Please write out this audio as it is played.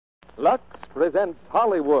Lux presents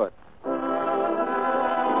Hollywood.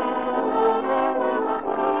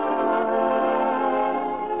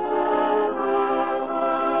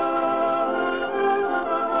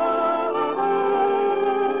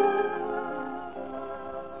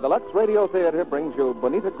 The Lux Radio Theater brings you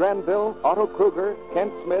Bonita Granville, Otto Kruger,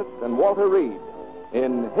 Kent Smith, and Walter Reed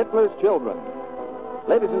in Hitler's Children.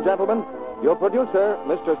 Ladies and gentlemen, your producer,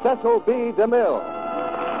 Mr. Cecil B. DeMille.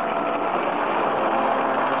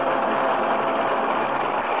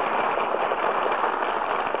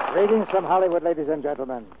 Greetings from Hollywood, ladies and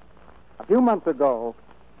gentlemen. A few months ago,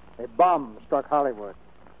 a bomb struck Hollywood.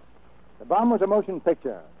 The bomb was a motion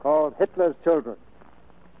picture called Hitler's Children.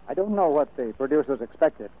 I don't know what the producers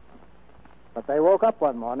expected, but they woke up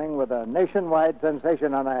one morning with a nationwide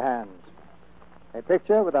sensation on their hands. A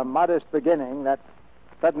picture with a modest beginning that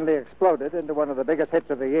suddenly exploded into one of the biggest hits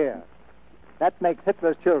of the year. That makes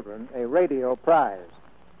Hitler's Children a radio prize.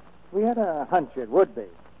 We had a hunch it would be.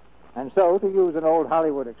 And so, to use an old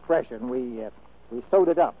Hollywood expression, we sewed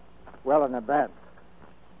it up well in advance.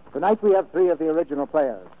 Tonight we have three of the original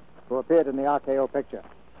players who appeared in the RKO picture: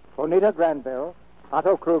 Bonita Granville,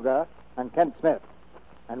 Otto Kruger, and Kent Smith.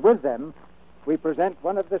 And with them, we present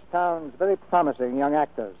one of this town's very promising young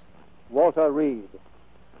actors, Walter Reed.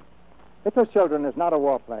 Hitler's Children is not a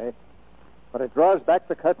war play, but it draws back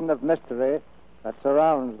the curtain of mystery that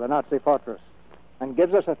surrounds the Nazi fortress and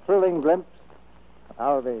gives us a thrilling glimpse of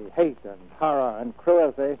how the hate and horror and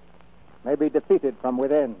cruelty may be defeated from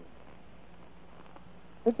within.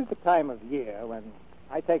 This is the time of year when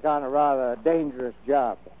I take on a rather dangerous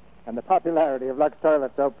job, and the popularity of Lux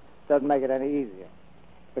toilet soap doesn't make it any easier.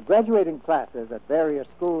 The graduating classes at various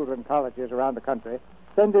schools and colleges around the country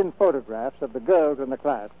send in photographs of the girls in the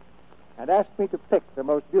class and ask me to pick the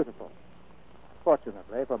most beautiful.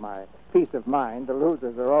 Fortunately, for my peace of mind, the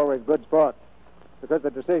losers are always good sports, because the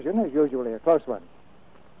decision is usually a close one.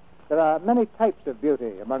 There are many types of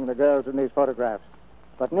beauty among the girls in these photographs,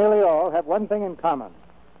 but nearly all have one thing in common: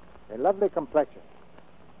 a lovely complexion.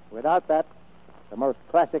 Without that, the most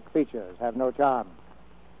classic features have no charm.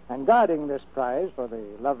 And guarding this prize for the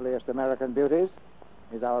loveliest American beauties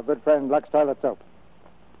is our good friend Lux Toilet Soap.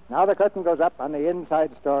 Now the curtain goes up on the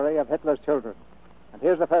inside story of Hitler's Children. And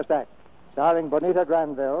here's the first act, starring Bonita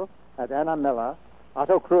Granville as Anna Miller,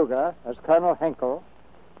 Otto Kruger as Colonel Henkel,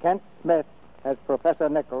 Kent Smith as Professor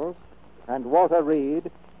Nichols, and Walter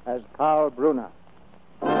Reed as Karl Brunner.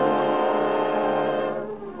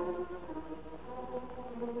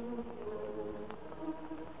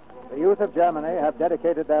 The youth of Germany have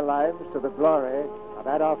dedicated their lives to the glory of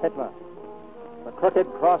Adolf Hitler. The crooked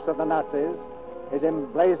cross of the Nazis is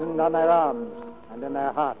emblazoned on their arms and in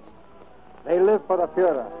their hearts. They live for the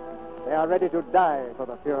Fuhrer. They are ready to die for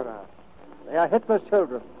the Fuhrer. They are Hitler's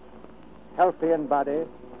children, healthy in body,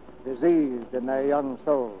 diseased in their young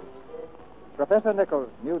souls. Professor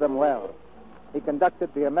Nichols knew them well. He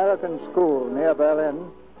conducted the American school near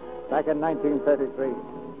Berlin back in 1933.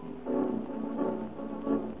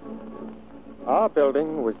 Our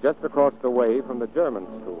building was just across the way from the German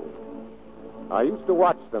school. I used to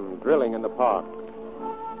watch them drilling in the park.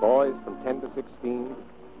 Boys from 10 to 16,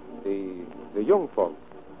 the young folk.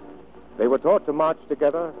 They were taught to march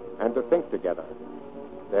together and to think together.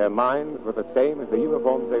 Their minds were the same as the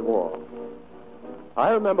uniforms they wore.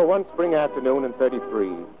 I remember one spring afternoon in 33,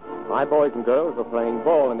 my boys and girls were playing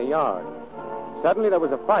ball in the yard. Suddenly there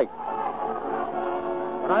was a fight.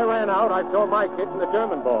 When I ran out, I saw my kids and the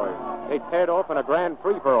German boys. They paired off in a grand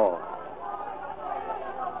free-for-all.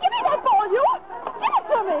 Give me that ball, you! Give it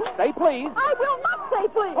to me! Say please. I will not say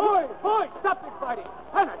please! Boys, stop this fighting.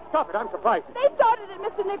 Hannah, stop it, I'm surprised. They started it,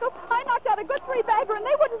 Mr. Nichols. I knocked out a good three-bagger, and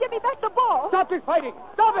they wouldn't give me back the ball. Stop this fighting!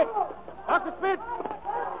 Stop it! Dr. Smith!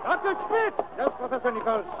 Dr. Smith! Yes, Professor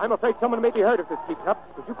Nichols. I'm afraid someone may be hurt if this keeps up.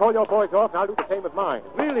 Would you call your boys off, and I'll do the same with mine.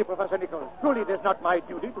 Really, Professor Nichols, surely it is not my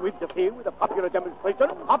duty to interfere with a popular demonstration.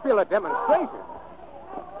 Popular demonstration?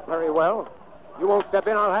 Very well. You won't step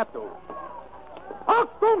in, I'll have to.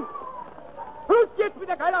 Achtung! Schluss jetzt mit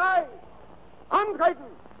der Keilerei!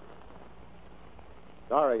 Angreifen!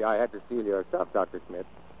 Sorry I had to steal your stuff, Dr. Smith.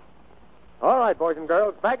 All right, boys and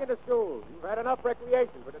girls, back into school. You've had enough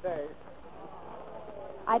recreation for today.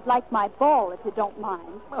 I'd like my ball, if you don't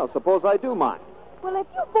mind. Well, suppose I do mind. Well, if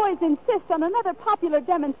you boys insist on another popular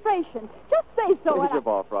demonstration, just say so. Here's your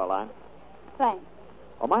ball, Fraulein. Thanks.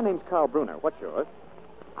 Oh, my name's Karl Brunner. What's yours?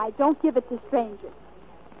 I don't give it to strangers.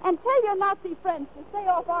 And tell your Nazi friends to stay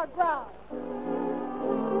off our ground.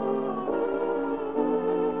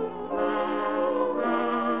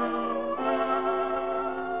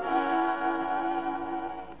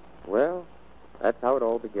 Well, that's how it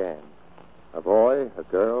all began. A boy, a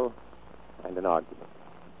girl, and an argument.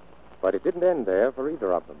 But it didn't end there for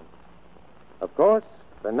either of them. Of course,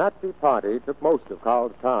 the Nazi Party took most of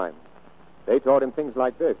Karl's time. They taught him things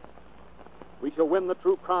like this. We shall win the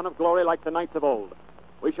true crown of glory like the knights of old.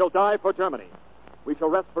 We shall die for Germany. We shall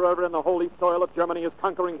rest forever in the holy soil of Germany as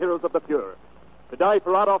conquering heroes of the pure. To die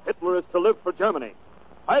for Adolf Hitler is to live for Germany.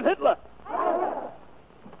 Heil Hitler!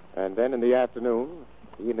 And then in the afternoon,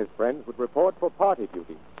 he and his friends would report for party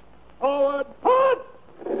duty. Forward, forward!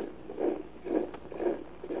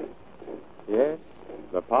 Yes,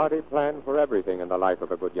 the party planned for everything in the life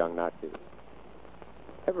of a good young Nazi.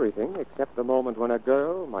 Everything except the moment when a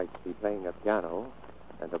girl might be playing a piano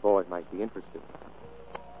and a boy might be interested.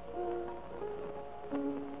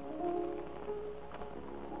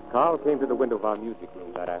 Karl came to the window of our music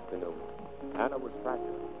room that afternoon. Anna was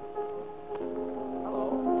practicing.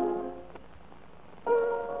 Hello.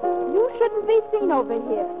 You shouldn't be seen over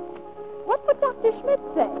here. What would Dr. Schmidt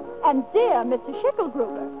say? And dear Mr.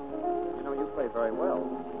 Schickelgruber. You know, you play very well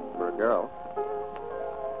for a girl.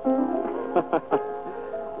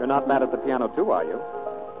 You're not mad at the piano, too, are you?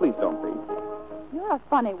 Please don't be. You're a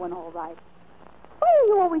funny one, all right. Why are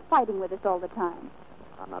you always fighting with us all the time?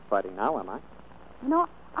 I'm not fighting now, am I? You know,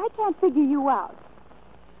 I can't figure you out.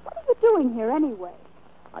 What are you doing here anyway?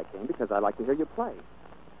 I came because I like to hear you play.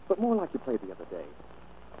 But more like you played the other day.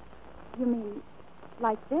 You mean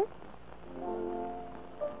like this?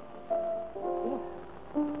 Yeah,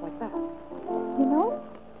 like that. You know,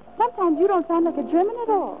 sometimes you don't sound like a German at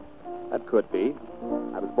all. That could be.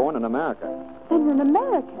 I was born in America. Then you're an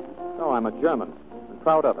American. No, I'm a German. I'm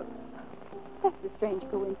proud of it. That's a strange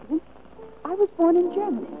coincidence. I was born in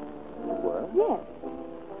Germany. You were? Yes.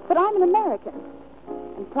 But I'm an American.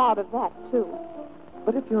 And proud of that, too.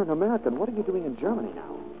 But if you're an American, what are you doing in Germany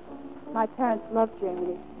now? My parents loved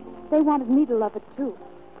Germany. They wanted me to love it, too.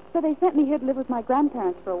 So they sent me here to live with my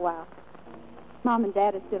grandparents for a while. Mom and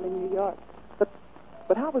Dad are still in New York.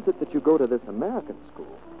 But how is it that you go to this American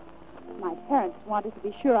school? My parents wanted to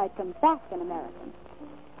be sure I'd come back an American.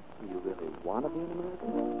 Do you really want to be an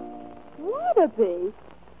American? Want to be?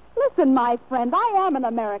 Listen, my friend, I am an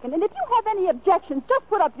American, and if you have any objections, just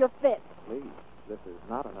put up your fist. Please, this is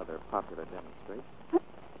not another popular demonstration.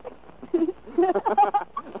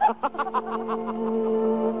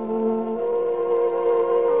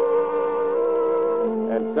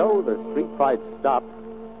 And so the street fights stopped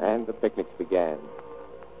and the picnics began.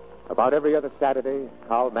 About every other Saturday,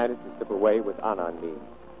 Karl managed to slip away with Anna and me.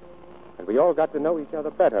 And we all got to know each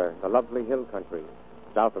other better in the lovely hill country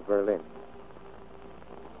south of Berlin.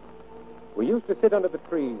 We used to sit under the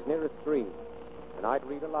trees near a stream, and I'd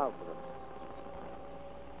read aloud to them.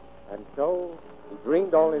 And so he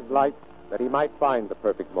dreamed all his life that he might find the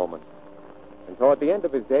perfect moment. And toward the end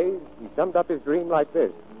of his days, he summed up his dream like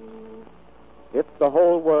this. If the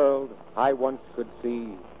whole world I once could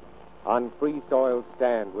see on free soil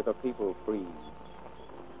stand with a people free,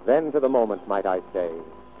 then to the moment might I say,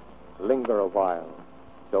 linger a while,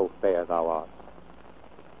 so fair thou art.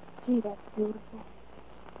 Gee, that's beautiful.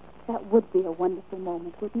 That would be a wonderful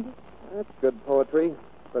moment, wouldn't it? That's good poetry.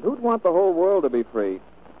 But who'd want the whole world to be free?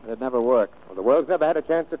 It'd never work. Well, the world's never had a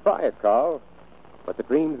chance to try it, Karl. But the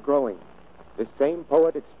dream's growing. This same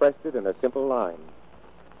poet expressed it in a simple line.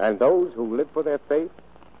 And those who live for their faith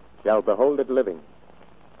shall behold it living.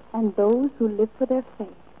 And those who live for their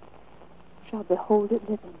faith shall behold it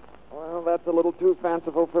living. Well, that's a little too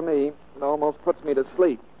fanciful for me. It almost puts me to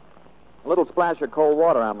sleep. A little splash of cold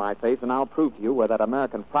water on my face, and I'll prove to you where that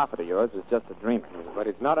American prophet of yours is just a dreamer. But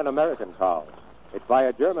it's not an American, Karl. It's by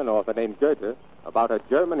a German author named Goethe about a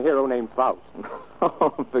German hero named Faust.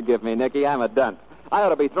 Oh, forgive me, Nicky. I'm a dunce. I ought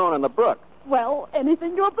to be thrown in the brook. Well,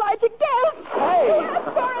 anything you oblige to guess. Hey!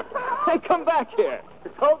 Sorry, Hey, come back here.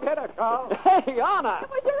 Go get her, Karl. Hey, Anna! It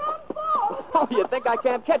was your own fault. Oh, you think I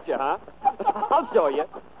can't catch you, huh? I'll show you.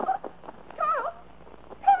 Carl!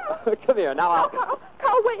 Come here, now I'll...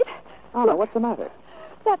 Carl, wait. Anna, what's the matter?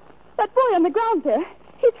 That boy on the ground there,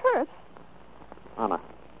 he's hurt. Anna,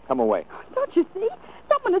 come away. Don't you see?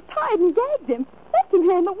 Someone has tied and gagged him. Left him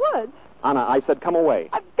here in the woods. Anna, I said come away.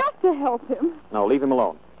 I've got to help him. No, leave him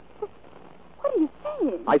alone. What are you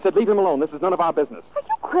saying? I said leave him alone. This is none of our business. Are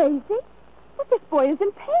you crazy? Look, this boy is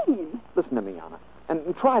in pain. Listen to me, Anna,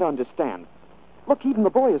 and try to understand. Look, even the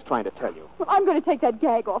boy is trying to tell you. Well, I'm going to take that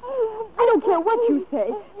gag off. I don't care what you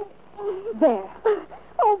say. There.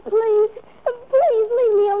 Oh, please. Please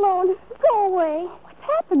leave me alone. Go away. What's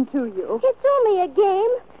happened to you? It's only a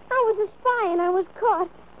game. I was a spy and I was caught.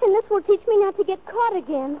 And this will teach me not to get caught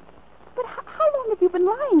again. But how long have you been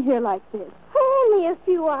lying here like this? Only a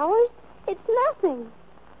few hours. It's nothing.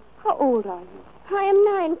 How old are you? I am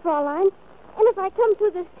 9, Fräulein. And if I come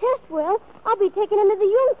through this test well, I'll be taken into the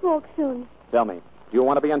young folks soon. Tell me, do you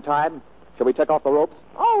want to be untied? Shall we take off the ropes?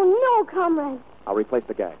 Oh, no, comrade. I'll replace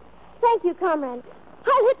the gag. Thank you, comrade.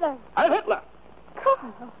 Heil Hitler! Heil Hitler!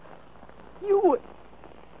 Carl, you...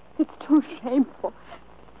 It's too shameful.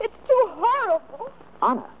 It's too horrible.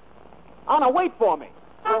 Anna! Anna, wait for me!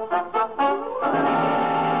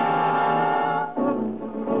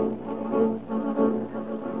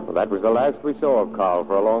 Well, that was the last we saw of Carl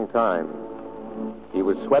for a long time. He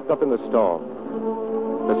was swept up in the storm.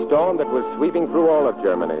 The storm that was sweeping through all of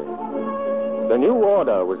Germany. The new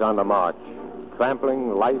order was on the march,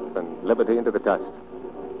 trampling life and liberty into the dust.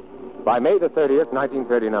 By May the 30th,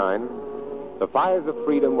 1939, the fires of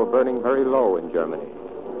freedom were burning very low in Germany.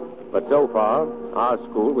 But so far, our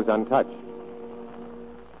school was untouched.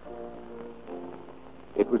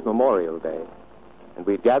 It was Memorial Day, and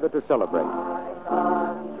we gathered to celebrate.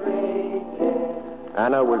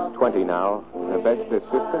 Anna was 20 now, the best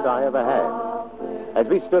assistant I ever had. As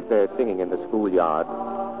we stood there singing in the schoolyard,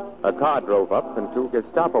 a car drove up and two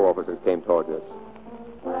Gestapo officers came towards us.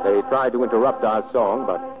 They tried to interrupt our song,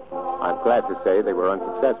 but I'm glad to say they were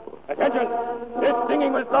unsuccessful. Attention! This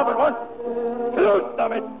singing will stop at once. Salute,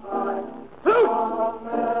 damn it! Salute!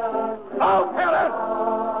 Out,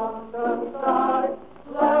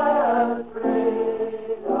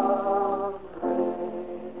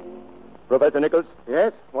 Professor Nichols?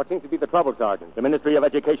 Yes? What seems to be the trouble, Sergeant? The Ministry of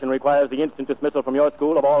Education requires the instant dismissal from your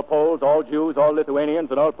school of all Poles, all Jews, all Lithuanians,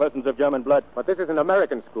 and all persons of German blood. But this is an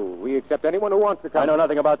American school. We accept anyone who wants to come. I know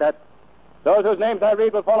nothing about that. Those whose names I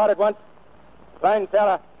read will fall out at once. Klein,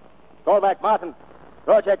 Sarah. Stolbach, Martin.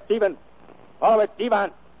 Dorchek, Stephen. Horowitz,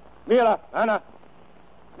 Ivan. Miller, Anna.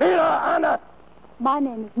 Miller, Anna! My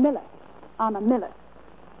name is Miller, Anna Miller.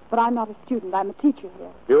 But I'm not a student. I'm a teacher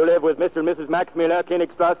here. You live with Mr. and Mrs. Max Miller,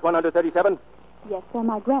 Königstrasse 137? Yes, they're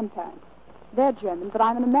my grandparents. They're German, but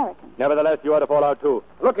I'm an American. Nevertheless, you ought to fall out, too.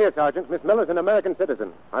 Look here, Sergeant. Miss Miller's an American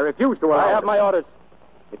citizen. I refuse to allow I have it. my orders.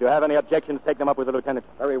 If you have any objections, take them up with the lieutenant.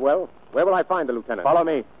 Very well. Where will I find the lieutenant? Follow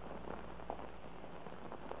me.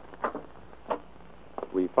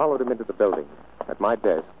 We followed him into the building. At my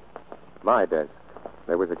desk,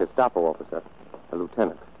 there was a Gestapo officer, a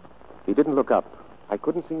lieutenant. He didn't look up. I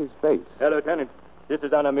couldn't see his face. Herr Lieutenant, this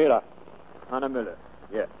is Anna Miller. Anna Miller,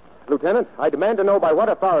 yes. Lieutenant, I demand to know by what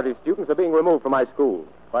authority students are being removed from my school.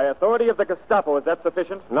 By authority of the Gestapo, is that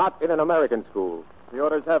sufficient? Not in an American school. The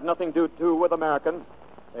orders have nothing to do with Americans.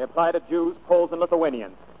 They apply to Jews, Poles, and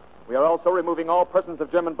Lithuanians. We are also removing all persons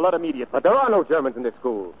of German blood immediately. But there are no Germans in this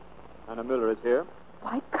school. Anna Miller is here.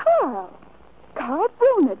 Why, Carl. Carl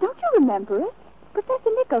Bruner, don't you remember it? Professor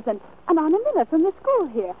Nichols and Anna Miller from the school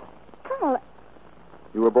here. Carl...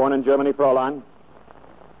 You were born in Germany, Fraulein?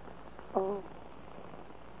 Oh.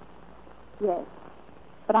 Yes.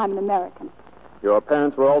 But I'm an American. Your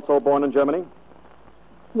parents were also born in Germany?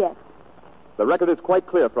 Yes. The record is quite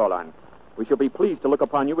clear, Fraulein. We shall be pleased to look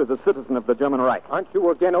upon you as a citizen of the German Reich. Aren't you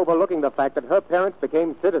again overlooking the fact that her parents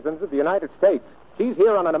became citizens of the United States? She's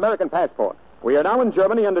here on an American passport. We are now in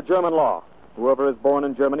Germany under German law. Whoever is born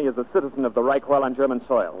in Germany is a citizen of the Reich while on German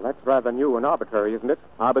soil. Well, that's rather new and arbitrary, isn't it?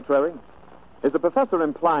 Arbitrary? Is the professor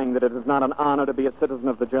implying that it is not an honor to be a citizen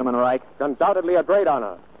of the German Reich? It's undoubtedly a great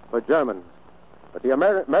honor for Germans. But the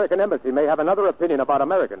American embassy may have another opinion about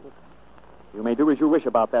Americans. You may do as you wish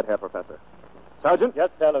about that, Herr Professor. Sergeant? Yes,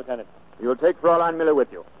 sir, Lieutenant. You'll take Fraulein Miller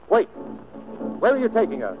with you. Wait. Where are you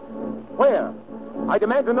taking her? Where? I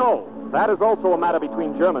demand to know. That is also a matter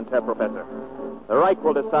between Germans, Herr Professor. The Reich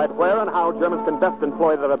will decide where and how Germans can best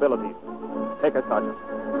employ their abilities. Take her, Sergeant.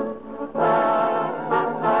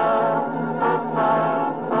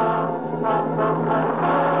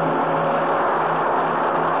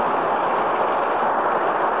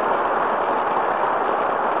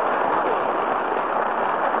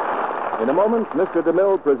 In a moment, Mr.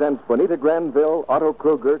 DeMille presents Bonita Granville, Otto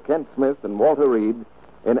Kruger, Kent Smith, and Walter Reed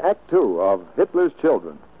in Act Two of Hitler's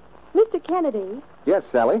Children. Mr. Kennedy, Yes,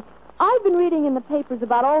 Sally? I've been reading in the papers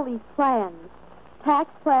about all these plans. Tax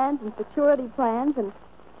plans and security plans, and,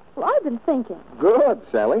 well, I've been thinking. Good,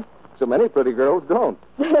 Sally. So many pretty girls don't.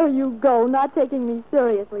 There you go, not taking me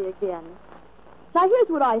seriously again. Now, here's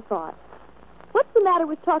what I thought. What's the matter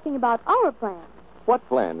with talking about our plans? What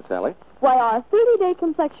plan, Sally? Why, our 30-day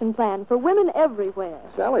complexion plan for women everywhere.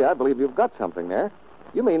 Sally, I believe you've got something there.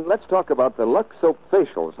 You mean, let's talk about the Lux Soap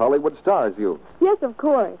facials Hollywood stars use. Yes, of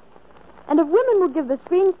course. And if women will give the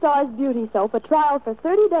Screen Stars Beauty Soap a trial for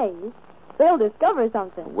 30 days, they'll discover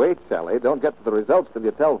something. Wait, Sally. Don't get to the results till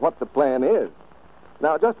you tell what the plan is.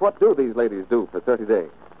 Now, just what do these ladies do for 30 days?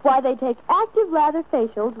 Why, they take active lather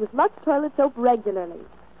facials with Lux toilet soap regularly.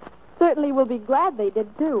 certainly will be glad they did,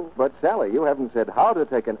 too. But, Sally, you haven't said how to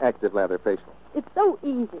take an active lather facial. It's so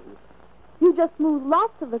easy. You just smooth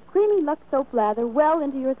lots of the creamy Lux soap lather well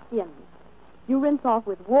into your skin. You rinse off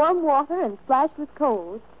with warm water and splash with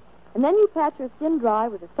cold, and then you pat your skin dry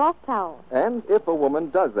with a soft towel. And if a woman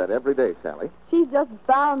does that every day, Sally, She's just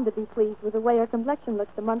bound to be pleased with the way her complexion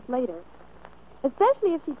looks a month later.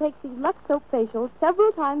 Especially if she takes these Lux soap facials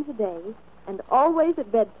several times a day and always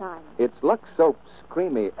at bedtime. it's Lux Soap's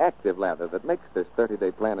creamy active lather that makes this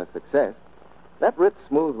 30-day plan a success. That rich,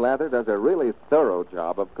 smooth lather does a really thorough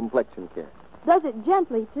job of complexion care. Does it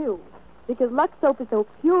gently, too, because Lux soap is so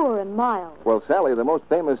pure and mild. Well, Sally, the most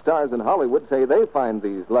famous stars in Hollywood say they find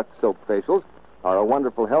these Lux Soap facials are a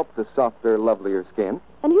wonderful help to softer, lovelier skin.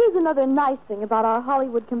 And here's another nice thing about our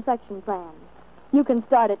Hollywood complexion plan. You can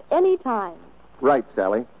start at any time. Right,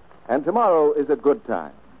 Sally. And tomorrow is a good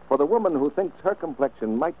time for the woman who thinks her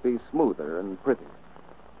complexion might be smoother and prettier.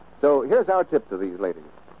 So here's our tip to these ladies.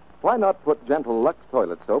 Why not put gentle Lux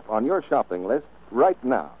toilet soap on your shopping list right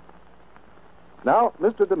now? Now,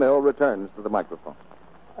 Mr. DeMille returns to the microphone.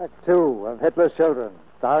 Act 2 of Hitler's Children,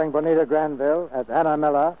 starring Bonita Granville as Anna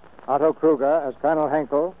Miller, Otto Kruger as Colonel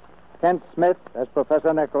Henkel, Kent Smith as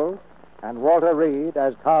Professor Nichols, and Walter Reed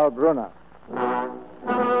as Karl Brunner.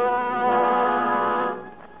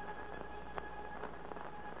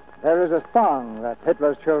 There is a song that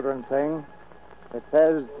Hitler's children sing. It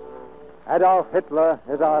says, Adolf Hitler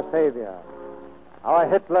is our savior. Our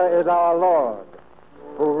Hitler is our Lord,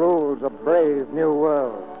 who rules a brave new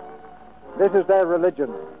world. This is their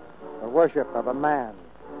religion, the worship of a man.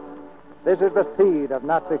 This is the seed of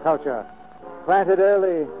Nazi culture, planted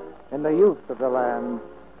early in the youth of the land.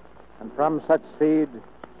 And from such seed,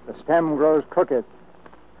 the stem grows crooked,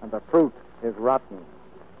 and the fruit is rotten.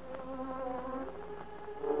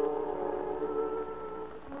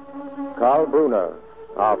 Karl Brunner,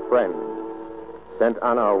 our friend, sent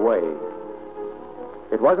Anna away.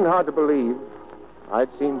 It wasn't hard to believe. I'd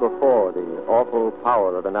seen before the awful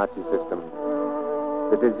power of the Nazi system,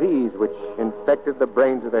 the disease which infected the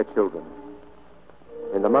brains of their children.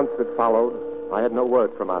 In the months that followed, I had no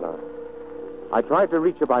word from Anna. I tried to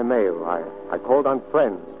reach her by mail. I called on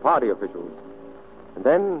friends, party officials. And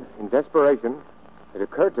then, in desperation, it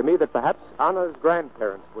occurred to me that perhaps Anna's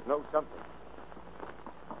grandparents would know something.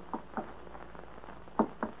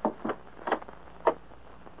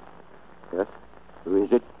 Yes? Who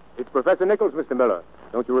is it? It's Professor Nichols, Mr. Miller.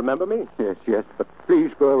 Don't you remember me? Yes, but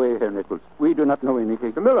please go away, Herr Nichols. We do not know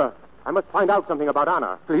anything. Mr. Miller, I must find out something about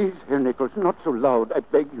Anna. Please, Herr Nichols, not so loud, I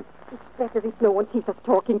beg you. It's better if no one sees us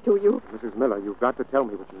talking to you. Mrs. Miller, you've got to tell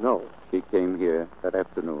me what you know. She came here that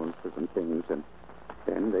afternoon for some things, and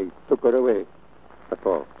then they took her away. That's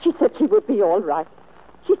all. She said she would be all right.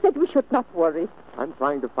 She said we should not worry. I'm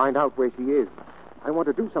trying to find out where she is. I want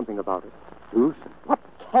to do something about it. Do so. What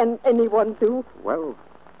can anyone do? Well,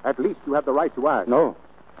 at least you have the right to ask. No,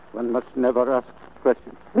 one must never ask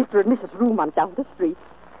questions. Mr. and Mrs. Ruhmann down the street.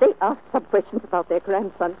 They asked some questions about their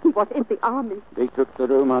grandson. He was in the army. They took the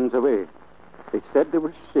Romans away. They said they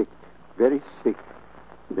were sick, very sick.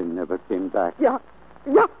 They never came back. Yeah.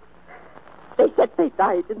 They said they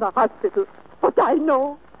died in the hospital. But I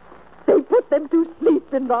know. They put them to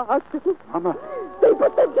sleep in the hospital. Mama. They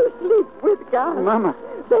put them to sleep with gas. Mama.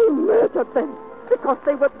 They murdered them because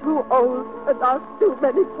they were too old and asked too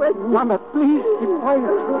many questions. Mama, please keep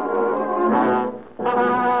quiet.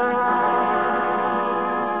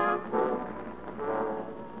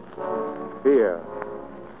 Fear.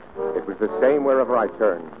 It was the same wherever I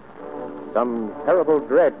turned. Some terrible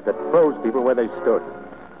dread that froze people where they stood.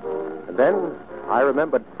 And then I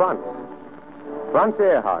remembered Franz. Franz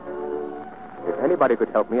Erhardt. If anybody could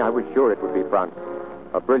help me, I was sure it would be Franz.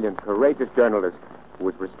 A brilliant, courageous journalist who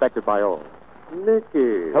was respected by all.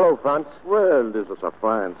 Nicky. Hello, Franz. Well, this is a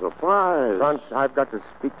fine surprise. Franz, I've got to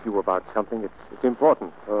speak to you about something. It's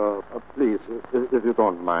important. Please, if you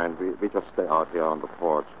don't mind, we just stay out here on the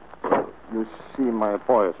porch. You see, my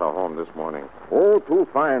boys are home this morning. Oh, two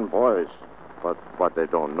fine boys. But what they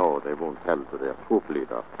don't know, they won't tell to their troop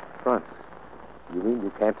leader. Franz, you mean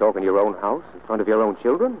you can't talk in your own house, in front of your own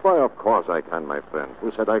children? Why, of course I can, my friend.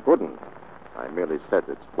 Who said I couldn't? I merely said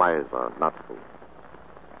it's wiser not to.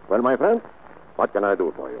 Well, my friend, what can I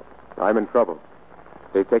do for you? I'm in trouble.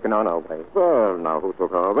 They've taken Anna away. Well, now, who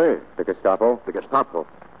took her away? The Gestapo? The Gestapo.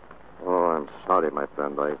 Oh, I'm sorry, my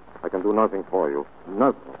friend. I can do nothing for you.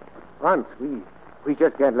 Nothing. Franz, we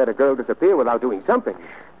just can't let a girl disappear without doing something.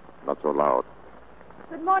 Not so loud.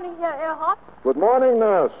 Good morning, Herr Erhardt. Good morning,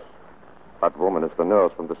 nurse. That woman is the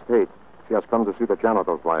nurse from the state. She has come to see the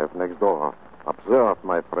janitor's wife next door. Observe,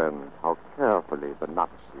 my friend, how carefully the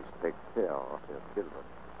Nazis take care of their children.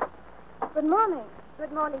 Good morning.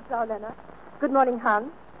 Good morning, Frau Lenner. Good morning,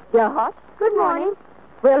 Hans. Gerhard. Good morning.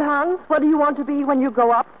 Well, Hans, what do you want to be when you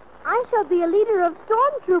grow up? I shall be a leader of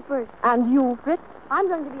stormtroopers. And you, Fritz? I'm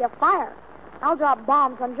going to be a fire. I'll drop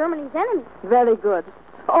bombs on Germany's enemies. Very good.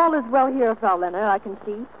 All is well here, Frau Lenner, I can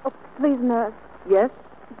see. Oh, please, nurse, Yes?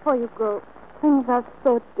 before you go, things are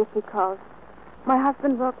so difficult. My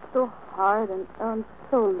husband works so hard and earns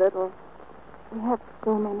so little. We have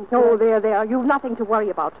so many Oh, debts. there. You've nothing to worry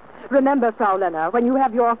about. Remember, Frau Lenner, when you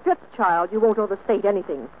have your 5th child, you won't owe the state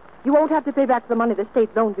anything. You won't have to pay back the money the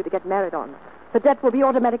state loaned you to get married on. The debt will be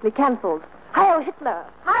automatically canceled. Heil Hitler!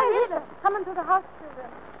 Hi, Hitler. Come into the house,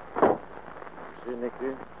 children. See,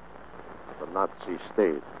 Nicky? The Nazi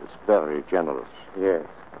state is very generous. Yes.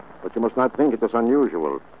 But you must not think it is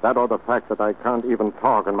unusual. That or the fact that I can't even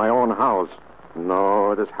talk in my own house.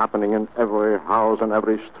 No, it is happening in every house and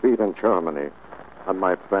every street in Germany. And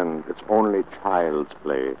my friend, it's only child's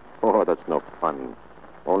play. Oh, that's no fun.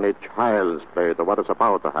 Only child's play to what is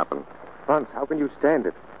about to happen. Franz, how can you stand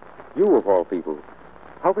it? You, of all people.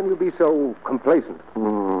 How can you be so complacent?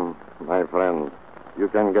 My friend, you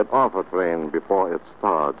can get off a train before it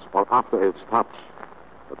starts or after it stops.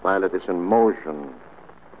 But while it is in motion,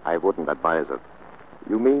 I wouldn't advise it.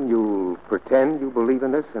 You mean you pretend you believe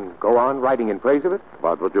in this and go on writing in praise of it?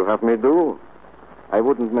 What would you have me do? I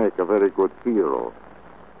wouldn't make a very good hero.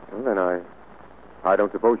 Well, then I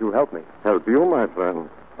don't suppose you'll help me. Help you, my friend?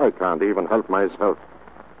 I can't even help myself.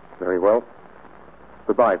 Very well.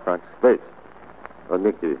 Goodbye, Franz. Wait.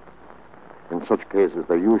 Nicky, in such cases,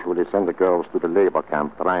 they usually send the girls to the labor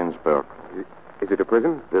camp, Rheinsberg. Is it a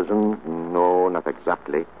prison? Prison? No, not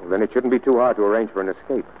exactly. Well, then it shouldn't be too hard to arrange for an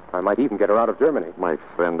escape. I might even get her out of Germany. My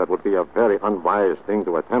friend, that would be a very unwise thing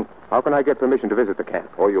to attempt. How can I get permission to visit the camp?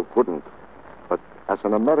 Or you couldn't. But as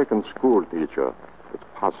an American school teacher, it's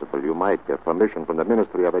possible you might get permission from the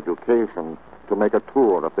Ministry of Education to make a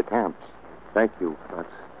tour of the camps. Thank you, Franz.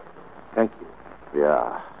 Thank you.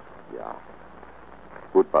 Yeah.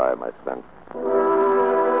 Goodbye, my friend.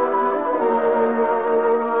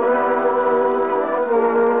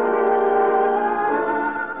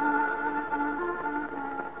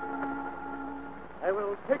 I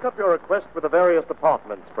will take up your request with the various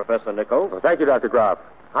departments, Professor Nichols. Well, thank you, Dr. Graf.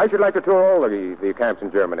 I should like to tour all of the camps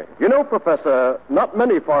in Germany. You know, Professor, not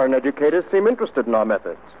many foreign educators seem interested in our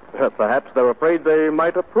methods. Perhaps they're afraid they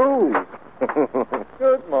might approve.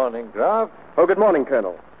 Good morning, Graf. Oh, good morning,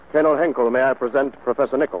 Colonel. Colonel Henkel, may I present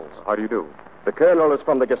Professor Nichols? How do you do? The Colonel is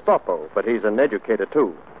from the Gestapo, but he's an educator,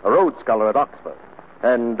 too. A Rhodes Scholar at Oxford.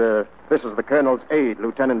 And this is the Colonel's aide,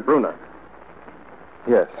 Lieutenant Brunner.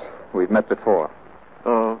 Yes, we've met before.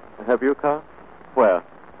 Oh, have you, Carl? Where?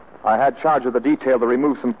 I had charge of the detail to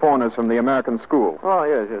remove some foreigners from the American school. Oh,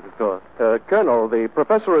 yes, of course. Colonel, the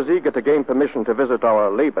professor is eager to gain permission to visit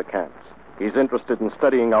our labor camps. He's interested in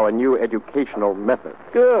studying our new educational methods.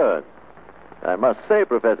 Good. I must say,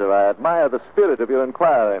 Professor, I admire the spirit of your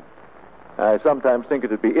inquiry. I sometimes think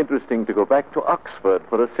it would be interesting to go back to Oxford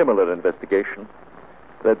for a similar investigation.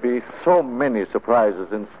 There'd be so many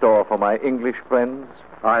surprises in store for my English friends.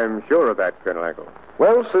 I'm sure of that, Colonel Henkel.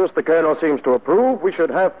 Well, since the Colonel seems to approve, we should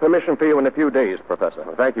have permission for you in a few days, Professor.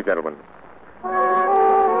 Well, thank you, gentlemen.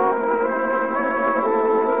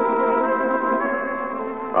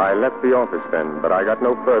 I left the office then, but I got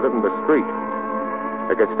no further than the street.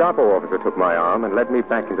 A Gestapo officer took my arm and led me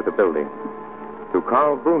back into the building, to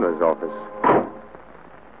Karl Brunner's office.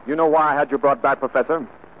 You know why I had you brought back, Professor?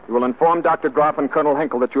 You will inform Dr. Graf and Colonel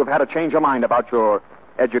Henkel that you have had a change of mind about your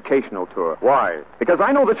educational tour. Why? Because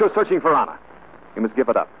I know that you're searching for honor. You must give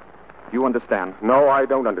it up. You understand? No, I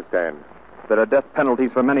don't understand. There are death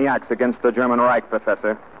penalties for many acts against the German Reich,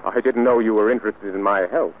 Professor. I didn't know you were interested in my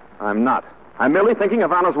health. I'm not. I'm merely thinking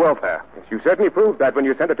of Anna's welfare. Yes, you certainly proved that when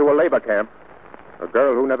you sent her to a labor camp. A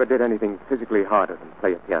girl who never did anything physically harder than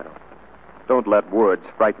play a piano. Don't let words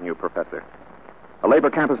frighten you, Professor. A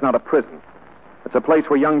labor camp is not a prison. It's a place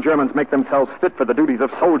where young Germans make themselves fit for the duties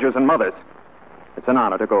of soldiers and mothers. It's an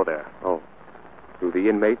honor to go there. Oh. Do the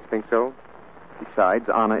inmates think so? Besides,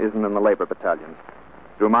 Anna isn't in the labor battalions.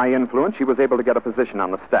 Through my influence, she was able to get a position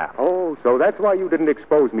on the staff. Oh, so that's why you didn't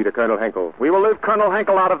expose me to Colonel Henkel. We will leave Colonel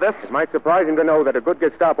Henkel out of this. It might surprise him to know that a good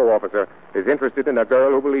Gestapo officer is interested in a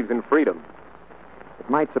girl who believes in freedom. It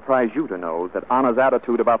might surprise you to know that Anna's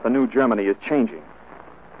attitude about the new Germany is changing.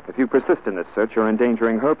 If you persist in this search, you're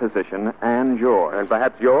endangering her position and yours. And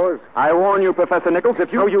perhaps yours? I warn you, Professor Nichols,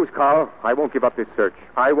 if you... No use, Carl. I won't give up this search.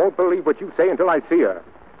 I won't believe what you say until I see her.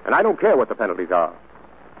 And I don't care what the penalties are.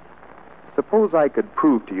 Suppose I could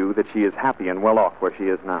prove to you that she is happy and well off where she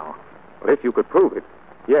is now. Well, if you could prove it,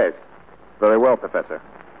 yes. Very well, Professor.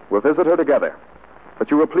 We'll visit her together. But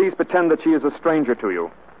you will please pretend that she is a stranger to you.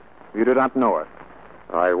 You do not know her.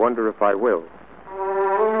 I wonder if I will.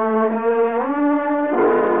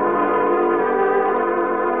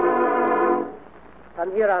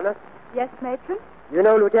 Come here, Anna. Yes, Matron? You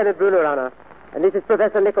know Lieutenant Brunner, Anna. And this is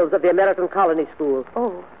Professor Nichols of the American Colony School.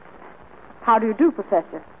 Oh. How do you do,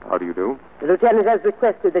 Professor? How do you do? The lieutenant has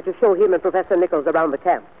requested that you show him and Professor Nichols around the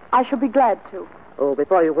camp. I shall be glad to. Oh,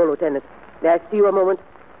 before you go, Lieutenant, may I see you a moment?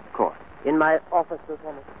 Of course. In my office,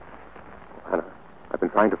 Lieutenant. Hannah, I've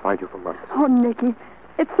been trying to find you for months. Oh, Nicky,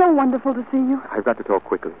 it's so wonderful to see you. I've got to talk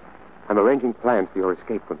quickly. I'm arranging plans for your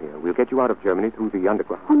escape from here. We'll get you out of Germany through the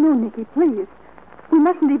underground. Oh, no, Nicky, please. We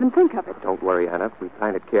mustn't even think of it. Don't worry, Hannah. If we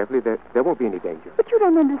plan it carefully, there won't be any danger. But you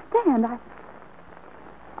don't understand.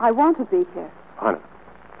 I want to be here. Hannah,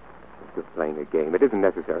 you're just playing a game. It isn't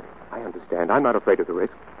necessary. I understand. I'm not afraid of the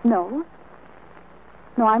risk. No.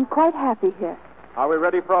 No, I'm quite happy here. Are we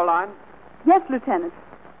ready, Fraulein? Yes, Lieutenant.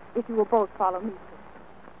 If you will both follow me.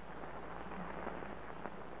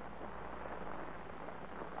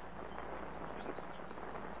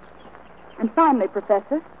 And finally,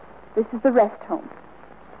 Professor, this is the rest home.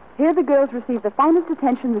 Here the girls receive the finest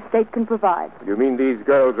attention the state can provide. You mean these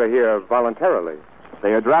girls are here voluntarily?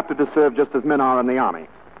 They are drafted to serve just as men are in the Army,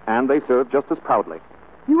 and they serve just as proudly.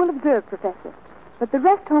 You will observe, Professor, that the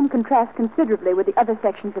rest home contrasts considerably with the other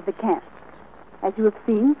sections of the camp. As you have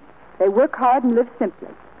seen, they work hard and live simply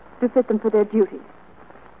to fit them for their duties.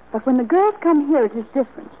 But when the girls come here, it is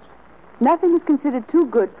different. Nothing is considered too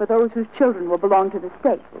good for those whose children will belong to the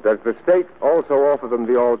state. Does the state also offer them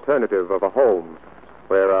the alternative of a home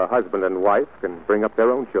where a husband and wife can bring up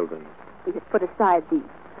their own children? We have put aside these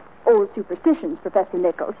old superstitions, Professor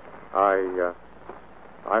Nichols.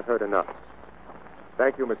 I've heard enough.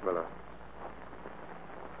 Thank you, Miss Miller.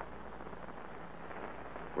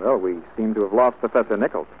 Well, we seem to have lost Professor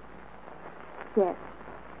Nichols. Yes.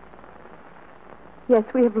 Yes,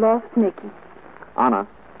 we have lost Nicky. Anna,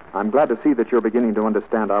 I'm glad to see that you're beginning to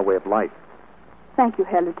understand our way of life. Thank you,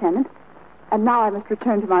 Herr Lieutenant. And now I must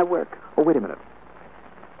return to my work. Oh, wait a minute.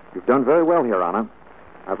 You've done very well here, Anna.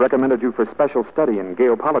 I've recommended you for special study in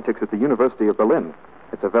geopolitics at the University of Berlin.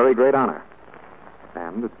 It's a very great honor.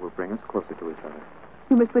 And it will bring us closer to each other.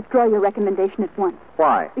 You must withdraw your recommendation at once.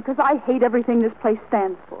 Why? Because I hate everything this place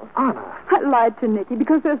stands for. Anna! I lied to Nicky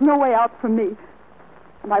because there's no way out for me.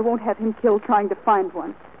 And I won't have him killed trying to find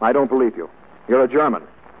one. I don't believe you. You're a German.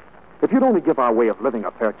 If you'd only give our way of living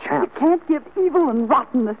a fair chance. You can't give evil and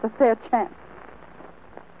rottenness a fair chance.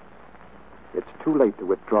 It's too late to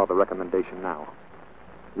withdraw the recommendation now.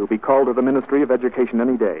 You'll be called to the Ministry of Education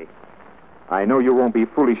any day. I know you won't be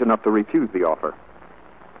foolish enough to refuse the offer.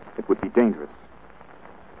 It would be dangerous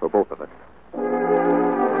for both of us.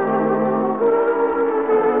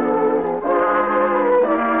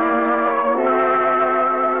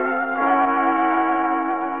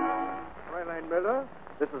 Fräulein Miller,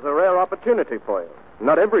 this is a rare opportunity for you.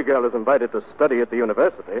 Not every girl is invited to study at the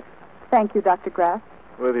university. Thank you, Dr. Graff.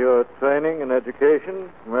 With your training and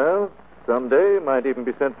education, well, someday you might even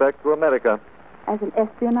be sent back to America. As an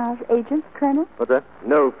espionage agent, Colonel? What's that?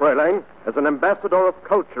 No, Fräulein. As an ambassador of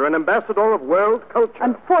culture, an ambassador of world culture.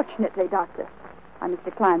 Unfortunately, Doctor, I must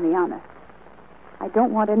decline the honor. I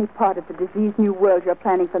don't want any part of the diseased new world you're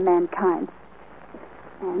planning for mankind.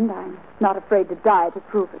 And I'm not afraid to die to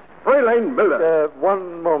prove it. Fräulein Miller!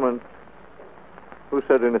 One moment. Who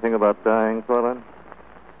said anything about dying, Fräulein?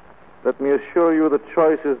 Let me assure you the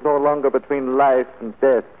choice is no longer between life and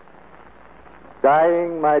death.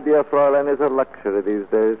 Dying, my dear Fräulein, is a luxury these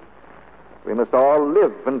days. We must all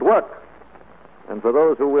live and work. And for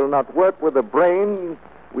those who will not work with the brain,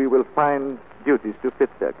 we will find duties to fit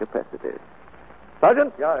their capacities.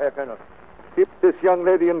 Sergeant? Ja, Herr Colonel. Keep this young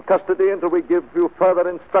lady in custody until we give you further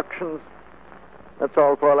instructions. That's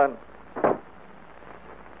all, Fräulein.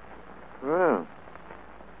 Well,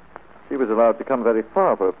 she was allowed to come very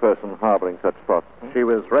far for a person harboring such thoughts. She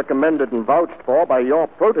was recommended and vouched for by your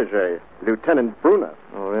protege, Lieutenant Brunner.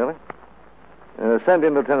 Oh, really? Send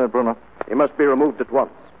in Lieutenant Brunner. He must be removed at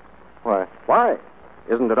once. Why? Why?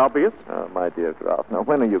 Isn't it obvious? Oh, my dear Graf, now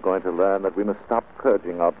when are you going to learn that we must stop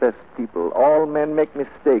purging our best people? All men make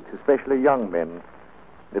mistakes, especially young men.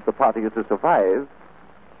 If the party is to survive,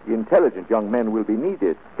 the intelligent young men will be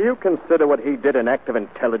needed. Do you consider what he did an act of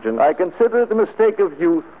intelligence? I consider it a mistake of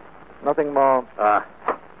youth. Nothing more.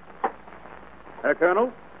 Herr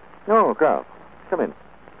Colonel? No, Carl. Come in.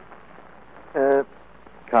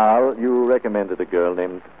 Carl, you recommended a girl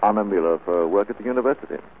named Anna Miller for work at the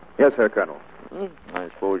university. Yes, Herr Colonel. I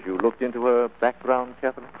suppose you looked into her background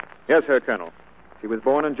carefully? Yes, Herr Colonel. She was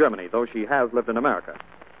born in Germany, though she has lived in America.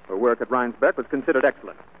 Her work at Rheinsberg was considered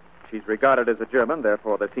excellent. She's regarded as a German,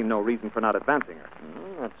 therefore there seemed no reason for not advancing her.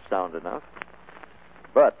 That's sound enough.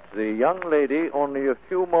 But the young lady, only a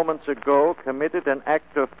few moments ago, committed an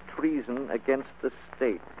act of treason against the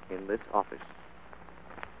state in this office.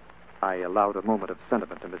 I allowed a moment of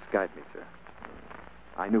sentiment to misguide me, sir.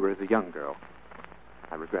 I knew her as a young girl.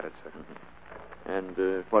 I regret it, sir.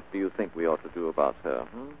 And what do you think we ought to do about her?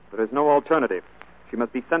 There is no alternative. She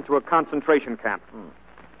must be sent to a concentration camp.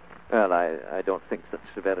 Well, I don't think such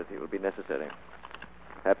severity will be necessary.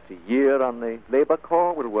 Perhaps a year on the labor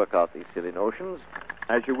corps will work out these silly notions.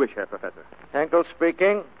 As you wish, Herr Professor. Henkel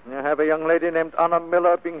speaking. You have a young lady named Anna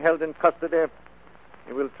Miller being held in custody.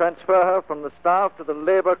 You will transfer her from the staff to the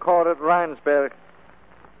labor corps at Rheinsberg.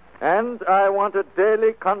 And I want a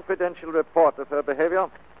daily confidential report of her behavior.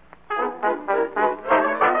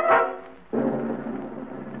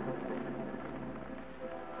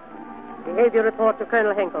 Behavior report to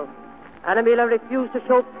Colonel Henkel. Anna Müller refused to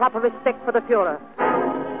show proper respect for the Fuhrer.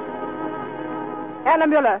 Anna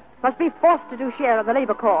Müller must be forced to do share of the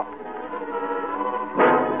labor corps.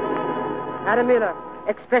 Anna Müller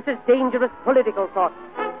expresses dangerous political thoughts.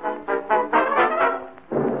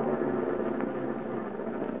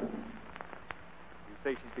 You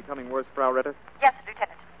say she's becoming worse, Frau Ritter? Yes,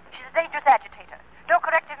 Lieutenant. She's a dangerous agitator. No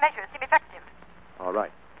corrective measures seem effective. All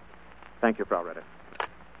right. Thank you, Frau Ritter.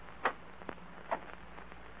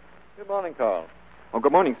 Good morning, Carl. Oh,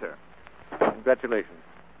 good morning, sir. Congratulations.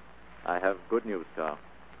 I have good news, Carl.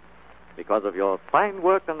 Because of your fine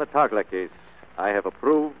work on the Tagler case, I have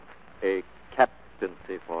approved a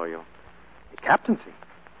captaincy for you. A captaincy?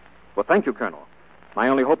 Well, thank you, Colonel. My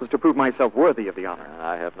only hope is to prove myself worthy of the honor.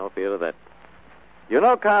 I have no fear of that. You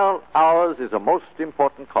know, Carl, ours is a most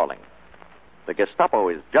important calling. The Gestapo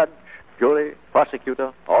is judge, jury,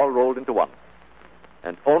 prosecutor, all rolled into one.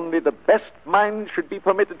 And only the best minds should be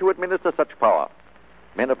permitted to administer such power.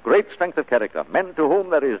 Men of great strength of character, men to whom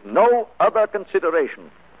there is no other consideration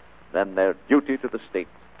than their duty to the state.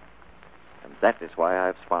 And that is why I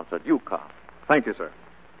have sponsored you, Carl. Thank you, sir.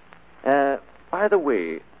 By the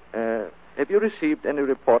way, have you received any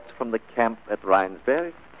reports from the camp at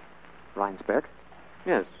Rheinsberg? Rheinsberg?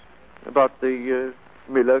 Yes. About the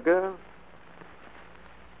Miller girl?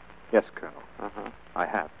 Yes, Colonel. I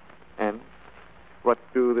have. And what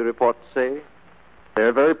do the reports say?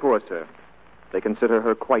 They're very poor, sir. They consider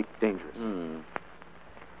her quite dangerous.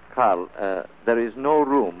 Carl, there is no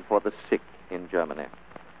room for the sick in Germany.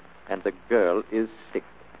 And the girl is sick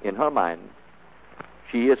in her mind.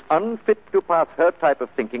 She is unfit to pass her type of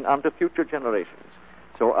thinking on to future generations.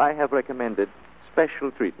 So I have recommended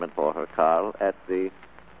special treatment for her, Carl, at the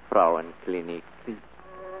Frauenklinik. The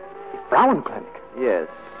Frauenklinik? Yes.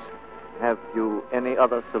 Have you any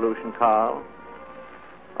other solution, Carl?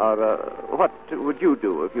 Or what would you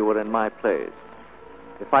do if you were in my place?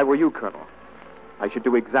 If I were you, Colonel, I should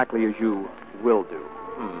do exactly as you will do.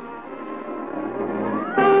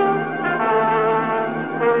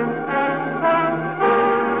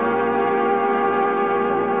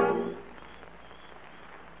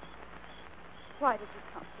 Why did you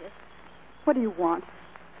come here? What do you want?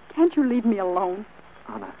 Can't you leave me alone?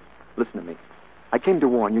 Anna, listen to me. I came to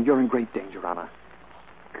warn you. You're in great danger, Anna.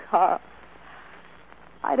 Carl,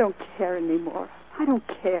 I don't care anymore. I don't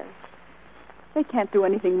care. They can't do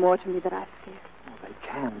anything more to me that I've feared. Oh, they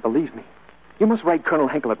can, believe me. You must write Colonel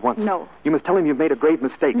Henkel at once. No. You must tell him you've made a grave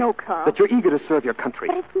mistake. No, Carl. That you're eager to serve your country.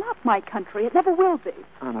 But it's not my country. It never will be.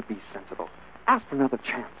 Anna, be sensible. Ask for another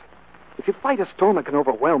chance. If you fight a storm that can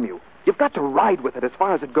overwhelm you, you've got to ride with it as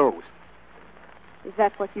far as it goes. Is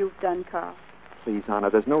that what you've done, Carl? Please, Anna,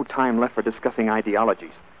 there's no time left for discussing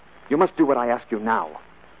ideologies. You must do what I ask you now,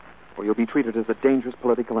 or you'll be treated as a dangerous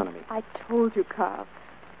political enemy. I told you, Carl.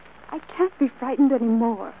 I can't be frightened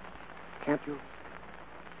anymore. Can't you?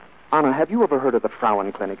 Anna, have you ever heard of the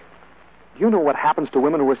Frauenklinik? Do you know what happens to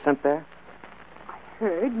women who are sent there? I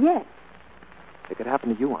heard, yes. It could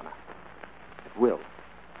happen to you, Anna. It will.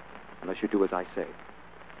 Unless you do as I say.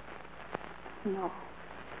 No.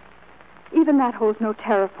 Even that holds no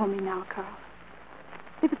terror for me now, Carl.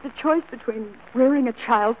 If it's a choice between rearing a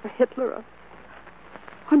child for Hitler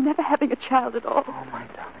or never having a child at all. Oh, my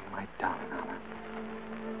darling, Anna.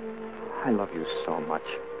 I love you so much.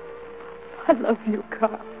 I love you,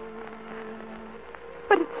 Carl.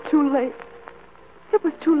 But it's too late. It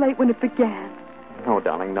was too late when it began. No,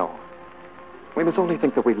 darling, no. We must only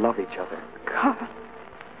think that we love each other. Carl,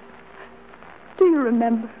 do you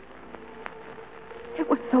remember? It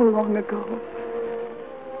was so long ago.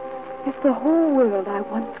 If the whole world I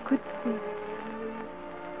once could see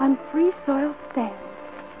on free soil stands,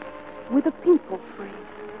 with a people free,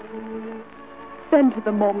 then to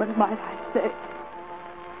the moment might I say,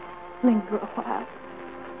 linger a while.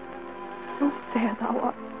 So fair thou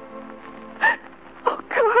art. Oh,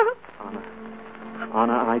 Carl.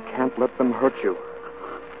 Anna, I can't let them hurt you.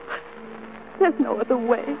 There's no other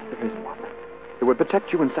way. There is one. It would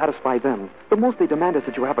protect you and satisfy them. The most they demand is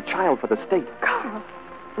that you have a child for the state. Carl.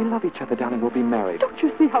 They love each other, darling. We'll be married. Don't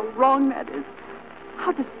you see how wrong that is?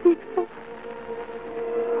 How deceitful.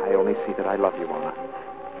 I only see that I love you, Anna.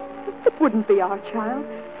 It wouldn't be our child.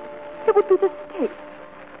 It would be the state.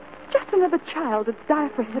 Just another child to die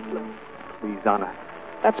for Hitler. Please, Anna.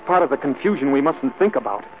 That's part of the confusion we mustn't think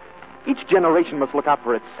about. Each generation must look out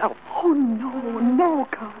for itself. Oh, no,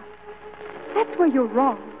 Carl. That's where you're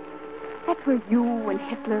wrong. That's where you and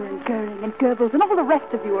Hitler and Goering and Goebbels and all the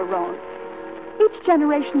rest of you are wrong. Each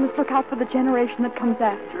generation must look out for the generation that comes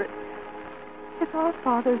after it. If our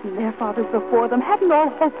fathers and their fathers before them hadn't all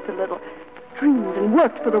hoped a little, dreamed and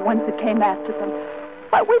worked for the ones that came after them,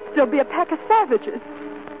 why, we'd still be a pack of savages.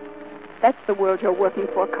 That's the world you're working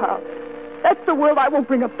for, Carl. That's the world I won't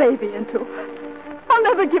bring a baby into. I'll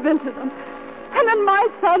never give in to them. And then my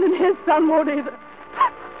son and his son won't either.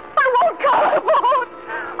 I won't, Carl, I won't!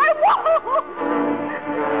 I won't!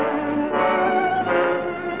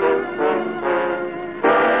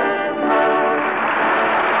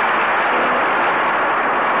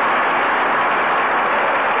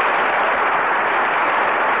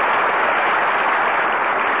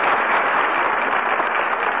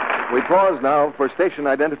 We pause now for station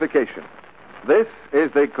identification. This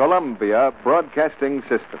is the Columbia Broadcasting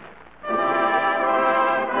System.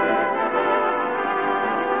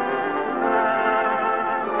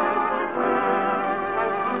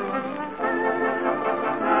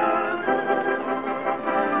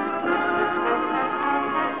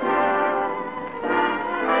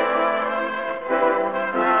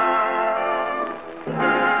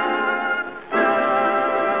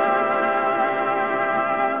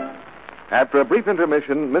 After a brief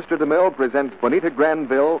intermission, Mr. DeMille presents Bonita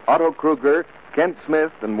Granville, Otto Kruger, Kent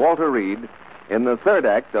Smith, and Walter Reed in the third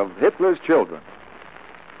act of Hitler's Children.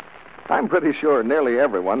 I'm pretty sure nearly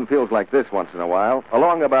everyone feels like this once in a while,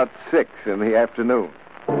 along about 6 in the afternoon.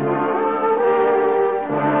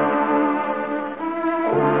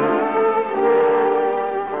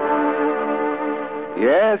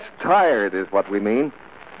 Yes, tired is what we mean.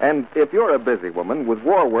 And if you're a busy woman with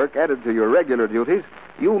war work added to your regular duties,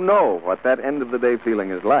 you know what that end-of-the-day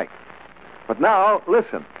feeling is like. But now,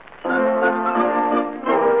 listen.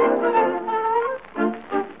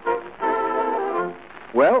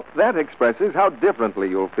 Well, that expresses how differently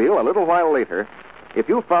you'll feel a little while later if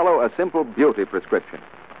you follow a simple beauty prescription.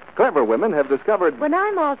 Clever women have discovered... When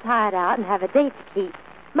I'm all tired out and have a date to keep,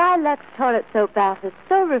 my Lux toilet soap bath is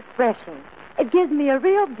so refreshing. It gives me a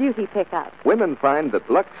real beauty pickup. Women find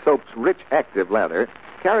that Lux Soap's rich active lather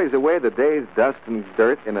carries away the day's dust and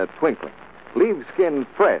dirt in a twinkling, leaves skin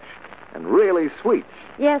fresh and really sweet.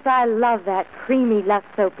 Yes, I love that creamy Lux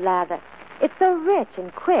Soap lather. It's so rich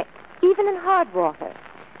and quick, even in hard water.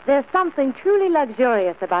 There's something truly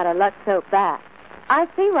luxurious about a Lux Soap bath. I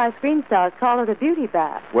see why screen stars call it a beauty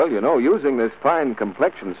bath. Well, you know, using this fine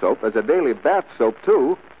complexion soap as a daily bath soap,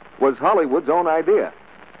 too, was Hollywood's own idea.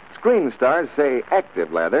 Screen stars say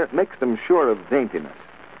active lather makes them sure of daintiness,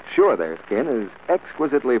 sure their skin is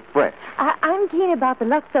exquisitely fresh. I'm keen about the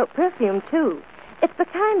Lux Soap perfume, too. It's the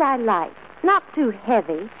kind I like, not too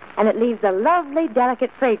heavy, and it leaves a lovely,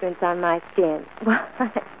 delicate fragrance on my skin.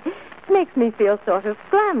 It makes me feel sort of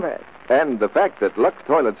glamorous. And the fact that Lux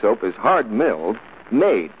toilet soap is hard-milled,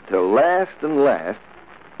 made to last and last,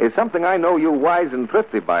 is something I know you wise and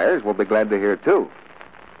thrifty buyers will be glad to hear, too.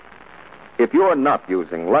 If you're not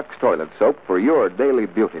using Lux toilet soap for your daily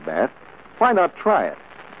beauty bath, why not try it?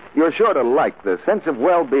 You're sure to like the sense of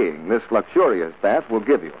well-being this luxurious bath will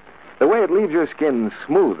give you. The way it leaves your skin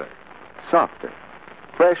smoother, softer,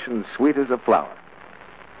 fresh and sweet as a flower.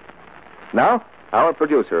 Now, our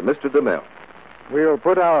producer, Mr. DeMille. We'll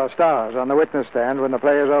put our stars on the witness stand when the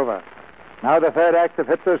play is over. Now the third act of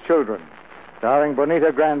Hitler's Children, starring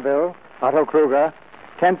Bonita Granville, Otto Kruger,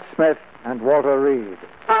 Kent Smith, and Walter Reed.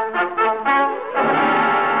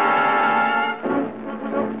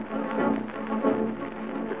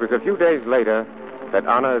 It was a few days later that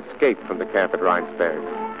Anna escaped from the camp at Rheinsberg.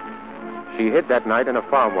 She hid that night in a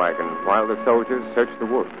farm wagon while the soldiers searched the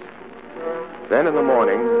woods. Then in the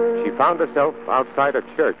morning, she found herself outside a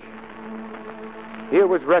church. Here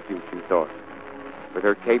was refuge, she thought. With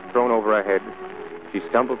her cape thrown over her head, she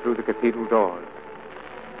stumbled through the cathedral door.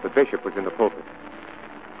 The bishop was in the pulpit.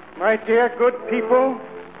 My dear good people,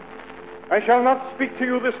 I shall not speak to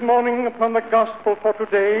you this morning upon the gospel for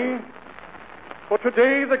today. For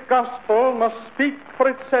today the gospel must speak for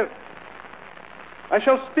itself. I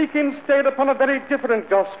shall speak instead upon a very different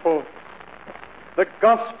gospel. The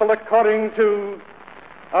gospel according to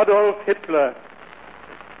Adolf Hitler.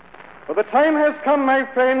 For the time has come, my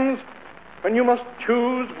friends, when you must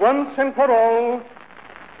choose once and for all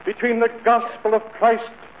between the gospel of Christ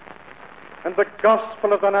and the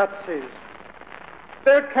gospel of the Nazis.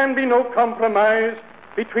 There can be no compromise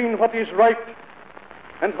between what is right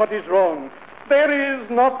and what is wrong. There is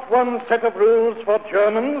not one set of rules for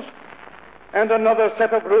Germans and another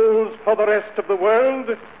set of rules for the rest of the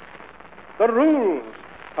world. The rules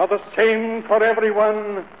are the same for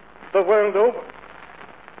everyone the world over.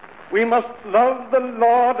 We must love the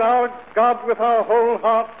Lord our God with our whole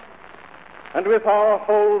heart and with our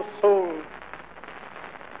whole soul.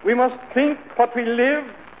 We must think what we live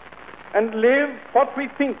and live what we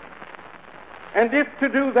think. And if to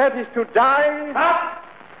do that is to die... Stop!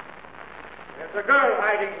 There's a girl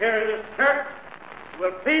hiding here in this church.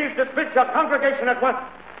 Will please dismiss your congregation at once.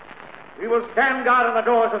 We will stand guard on the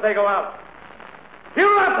doors as they go out. You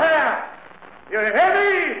up there! You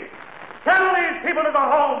hear me? Tell these people to go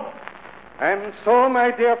home. And so, my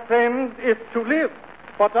dear friend, if to live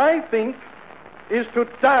what I think is to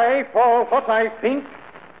die for what I think,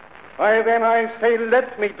 why then I say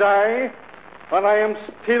let me die, while I am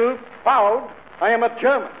still proud I am a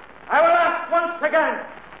German. I will ask once again.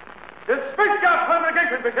 Dismiss your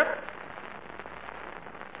congregation, Bishop.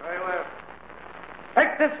 Very well.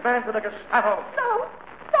 Take this man to the Gestapo. No,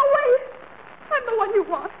 wait. I'm the one you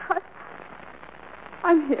want.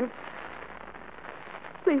 I'm here.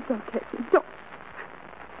 Please don't take me. Don't.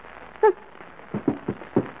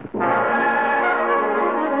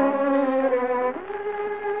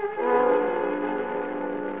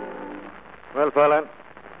 Well, Fräulein,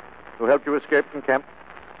 who helped you escape from camp?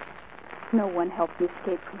 No one helped me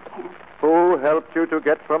escape from camp. Who helped you to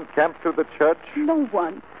get from camp to the church? No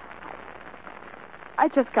one. I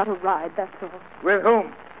just got a ride, that's all. With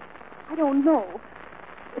whom? I don't know.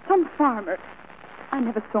 It's some farmer. I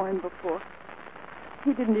never saw him before.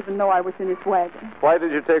 He didn't even know I was in his wagon. Why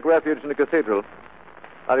did you take refuge in the cathedral?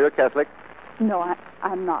 Are you a Catholic? No,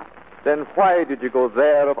 I'm not. Then why did you go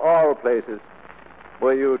there of all places?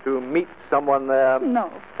 Were you to meet someone there?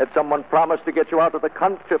 No. Had someone promised to get you out of the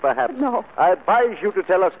country, perhaps? No. I advise you to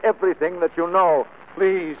tell us everything that you know.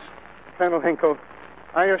 Please, Colonel Hinkle,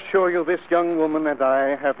 I assure you this young woman and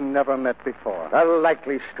I have never met before. A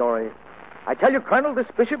likely story. I tell you, Colonel, this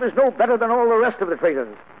bishop is no better than all the rest of the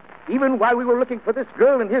traitors. Even while we were looking for this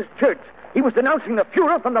girl in his church, he was denouncing the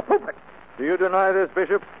Fuhrer from the pulpit. Do you deny this,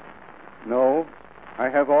 Bishop? No, I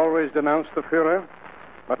have always denounced the Fuhrer,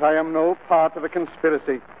 but I am no part of a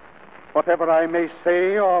conspiracy. Whatever I may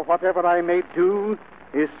say or whatever I may do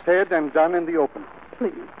is said and done in the open.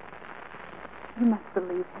 Please. You must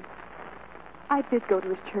believe him. I did go to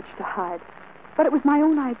his church to hide, but it was my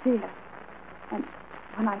own idea. And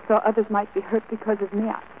when I saw others might be hurt because of me,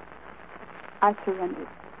 I surrendered.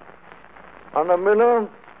 Anna Miller,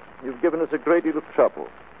 you've given us a great deal of trouble.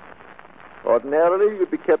 Ordinarily,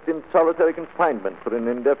 you'd be kept in solitary confinement for an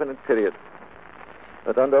indefinite period.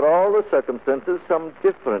 But under all the circumstances, some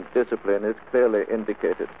different discipline is clearly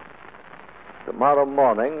indicated. Tomorrow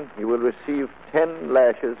morning, you will receive 10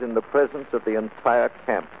 lashes in the presence of the entire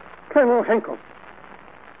camp. Colonel Henkel,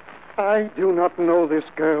 I do not know this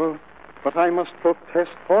girl, but I must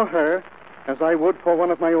protest for her as I would for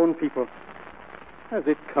one of my own people. Has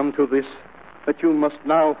it come to this, that you must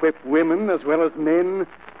now whip women as well as men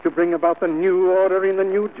to bring about the new order in the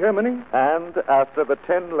new Germany? And after the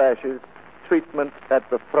 10 lashes, treatment at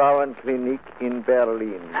the Frauenklinik in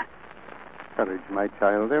Berlin. Courage, my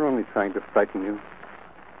child. They're only trying to frighten you.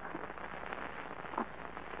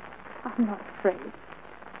 I'm not afraid.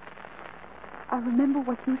 I remember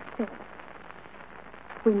what you said.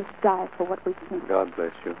 We must die for what we think. God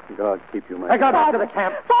bless you. God keep you, my I got child. back to the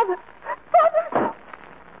camp. Father!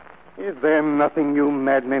 Is there nothing you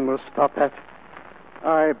madmen will stop at?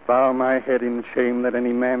 I bow my head in shame that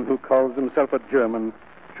any man who calls himself a German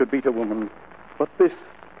should beat a woman. But this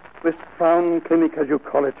Frauenklinik, as you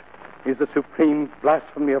call it, is the supreme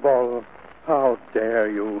blasphemy of all. How dare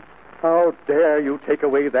you? How dare you take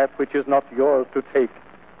away that which is not yours to take?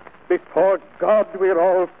 Before God, we're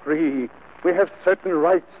all free. We have certain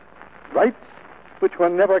rights. Rights which were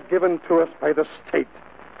never given to us by the state.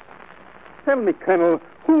 Tell me, Colonel,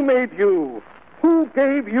 who made you? Who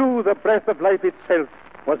gave you the breath of life itself?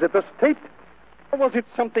 Was it the state? Or was it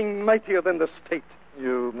something mightier than the state?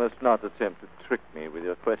 You must not attempt to trick me with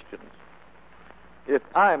your questions. If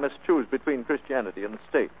I must choose between Christianity and the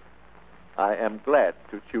state, I am glad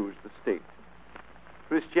to choose the state.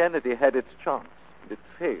 Christianity had its chance, and it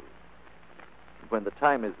failed. When the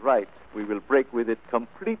time is right, we will break with it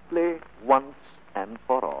completely once and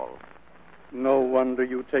for all. No wonder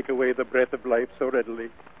you take away the breath of life so readily.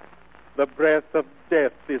 The breath of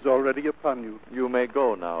death is already upon you. You may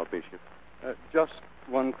go now, Bishop. Just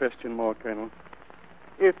one question more, Colonel.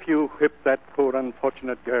 If you whip that poor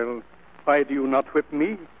unfortunate girl, why do you not whip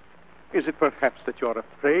me? Is it perhaps that you're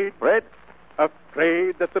afraid? Afraid?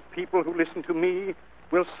 Afraid that the people who listen to me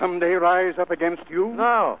will someday rise up against you?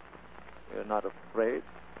 No, we're not afraid.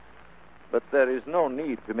 But there is no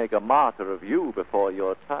need to make a martyr of you before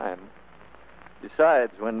your time.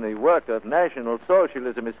 Besides, when the work of National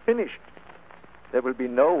Socialism is finished, there will be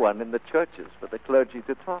no one in the churches for the clergy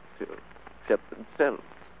to talk to, except themselves.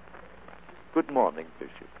 Good morning,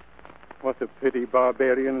 Bishop. What a pity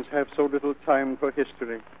barbarians have so little time for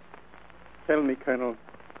history. Tell me, Colonel,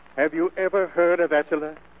 have you ever heard of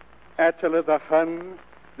Attila? Attila the Hun,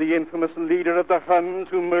 the infamous leader of the Huns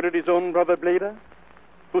who murdered his own brother Bleda?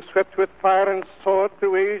 Who swept with fire and sword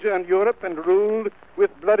through Asia and Europe and ruled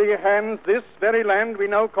with bloody hands this very land we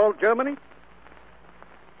now call Germany?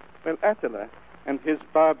 Well, Attila and his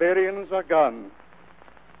barbarians are gone,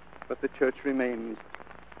 but the church remains.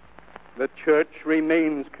 The church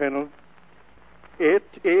remains, Colonel. It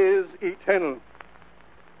is eternal.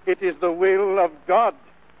 It is the will of God.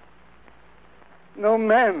 No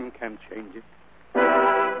man can change it.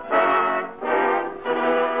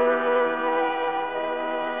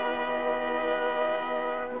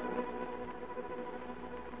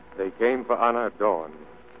 They came for Anna at dawn.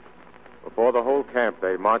 Before the whole camp,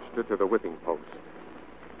 they marched her to the whipping post.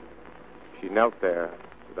 She knelt there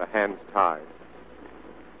with her hands tied,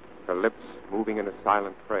 her lips moving in a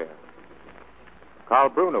silent prayer. Karl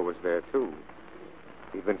Brunner was there, too.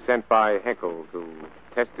 He'd been sent by Henkel to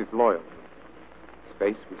test his loyalty. His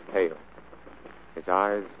face was pale, his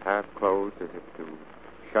eyes half closed as if to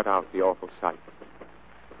shut out the awful sight.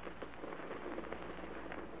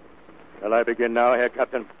 Shall I begin now, Herr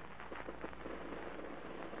Captain?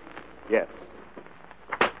 Yes.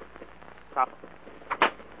 Stop.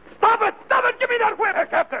 Stop it! Stop it! Give me that whip! Herr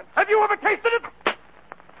Captain, have you ever tasted it?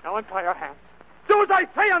 Now untie your hands. Do as I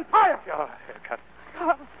say, untie it! Yeah, Herr Captain.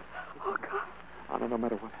 Carl. Oh, Carl. Anna, no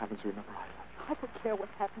matter what happens, remember I love you. I don't care what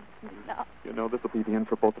happens to me now. You know this will be the end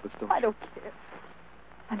for both of us, don't you? I don't care.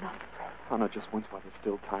 I'm not afraid. Anna, just once while there's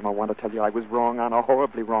still time, I want to tell you I was wrong, Anna,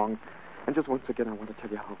 horribly wrong. And just once again, I want to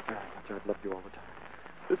tell you how very much I've loved you all the time.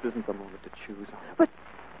 This isn't the moment to choose, Anna.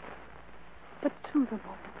 But to the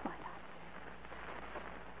moment, my heart.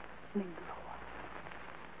 Linger a while.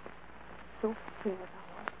 So fair thou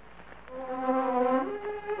art.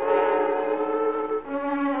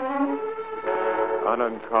 Anna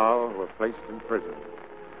and Karl were placed in prison.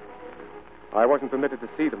 I wasn't permitted to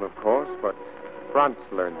see them, of course, but Franz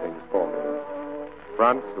learned things for me.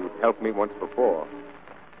 Franz, who'd helped me once before.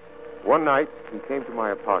 One night, he came to my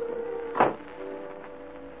apartment.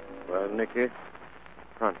 Well, Nicky?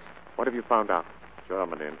 Franz, what have you found out?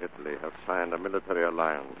 Germany and Italy have signed a military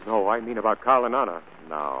alliance. No, I mean about Karl and Anna.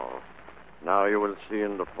 Now you will see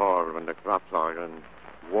in the fall when the crops are in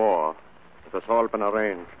war. It has all been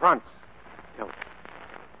arranged. Franz, tell me.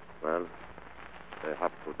 Well, they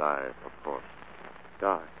have to die, of course.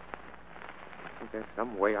 Die? Isn't there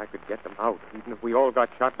some way I could get them out, even if we all got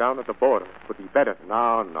shot down at the border? It would be better.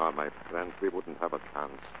 No, my friend, we wouldn't have a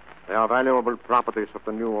chance. They are valuable properties of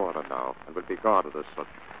the new order now, and will be guarded as such.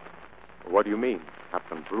 What do you mean?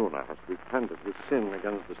 Captain Brunner has repented his sin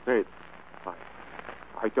against the state.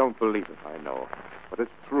 I don't believe it. I know, but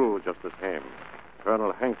it's true just the same.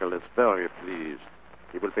 Colonel Henkel is very pleased.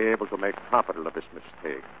 He will be able to make capital of his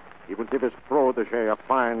mistake. He will give his protege a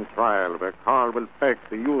fine trial where Karl will beg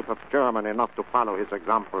the youth of Germany not to follow his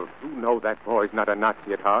example. You know that boy's not a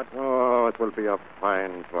Nazi at heart. Oh, it will be a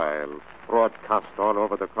fine trial. Broadcast all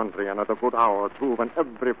over the country and at a good hour, too, when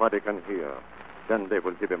everybody can hear. Then they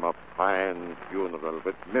will give him a fine funeral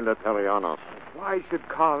with military honors. Why should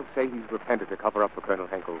Karl say he's repented to cover up for Colonel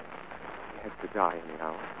Henkel? He has to die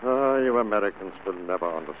anyhow. You Americans will never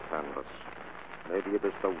understand us. Maybe it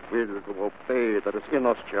is the will to obey that is in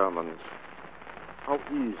us Germans. How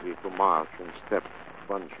easy to march in step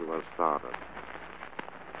once you have started.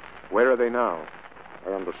 Where are they now?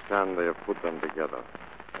 I understand they have put them together,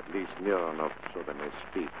 at least near enough so they may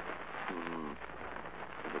speak.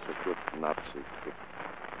 It was a good Nazi trick.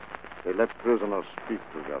 They let prisoners speak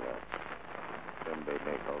together. Then they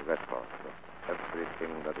make a record of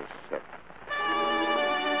everything that is said.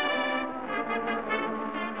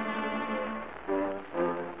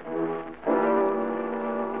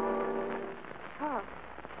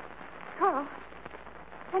 Carl,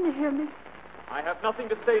 can you hear me? I have nothing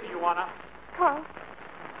to say to you, Anna. Carl,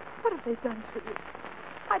 what have they done to you?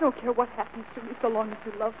 I don't care what happens to me so long as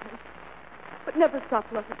you love me. But never stop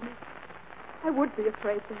loving me. I would be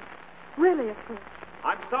afraid then. Really afraid.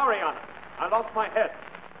 I'm sorry, Anna. I lost my head.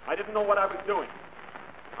 I didn't know what I was doing.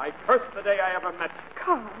 I cursed the day I ever met you.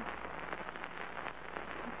 Carl.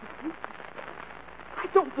 I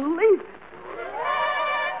don't believe it.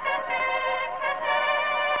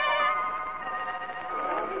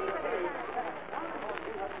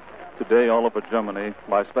 Today, all over Germany,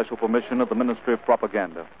 by special permission of the Ministry of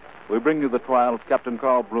Propaganda, we bring you the trial of Captain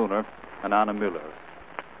Karl Brunner and Anna Müller.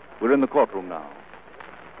 We're in the courtroom now.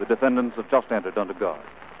 The defendants have just entered under guard.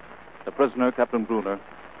 The prisoner, Captain Brunner,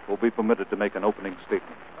 will be permitted to make an opening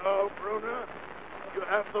statement. Hello, Brunner. You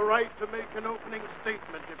have the right to make an opening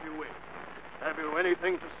statement if you wish. Have you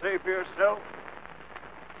anything to say for yourself?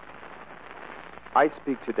 I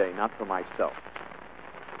speak today not for myself,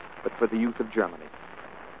 but for the youth of Germany.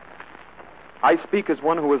 I speak as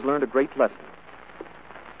one who has learned a great lesson.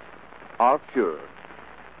 Our Fuhrer,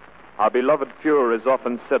 our beloved Fuhrer, has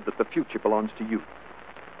often said that the future belongs to youth,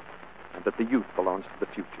 and that the youth belongs to the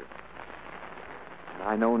future. And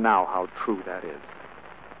I know now how true that is.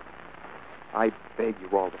 I beg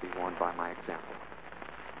you all to be warned by my example.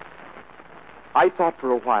 I thought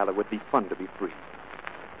for a while it would be fun to be free,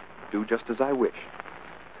 do just as I wish.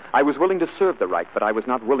 I was willing to serve the right, but I was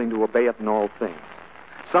not willing to obey it in all things.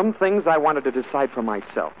 Some things I wanted to decide for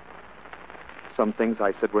myself. Some things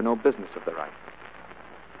I said were no business of the right.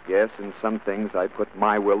 Yes, in some things I put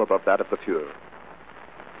my will above that of the Fuhrer.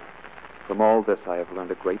 From all this I have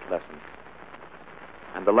learned a great lesson.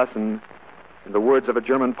 And the lesson, in the words of a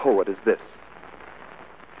German poet, is this: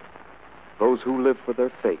 those who live for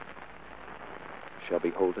their faith shall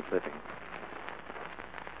behold it living.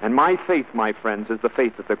 And my faith, my friends, is the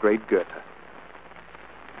faith of the great Goethe.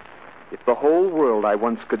 If the whole world I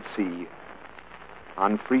once could see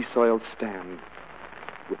on free soil stand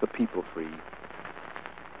with the people free,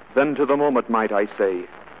 then to the moment might I say,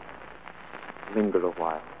 linger a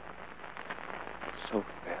while, so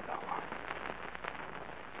fair thou art.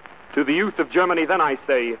 To the youth of Germany then I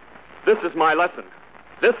say, this is my lesson.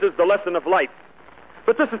 This is the lesson of life.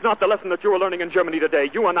 But this is not the lesson that you are learning in Germany today.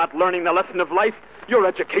 You are not learning the lesson of life. Your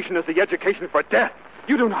education is the education for death.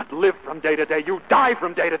 You do not live from day to day. You die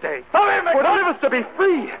from day to day. For to live is to be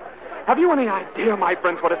free. Have you any idea, my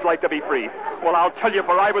friends, what it's like to be free? Well, I'll tell you,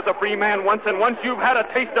 for I was a free man once, and once you've had a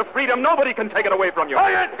taste of freedom, nobody can take it away from you.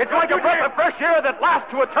 It's like a breath of fresh air that lasts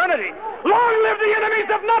to eternity. Long live the enemies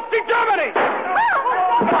of Nazi Germany!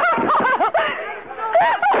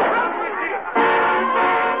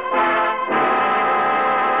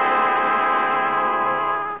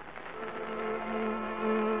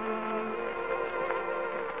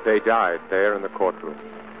 They died there in the courtroom.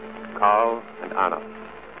 Karl and Anna,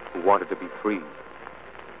 who wanted to be free.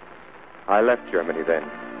 I left Germany then.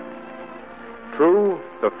 True,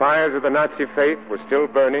 the fires of the Nazi faith were still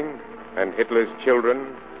burning, and Hitler's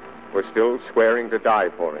children were still swearing to die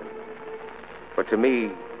for him. But to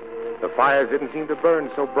me, the fires didn't seem to burn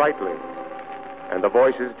so brightly, and the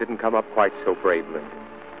voices didn't come up quite so bravely.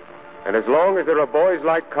 And as long as there are boys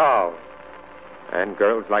like Karl and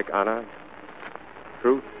girls like Anna,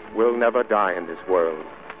 truth will never die in this world.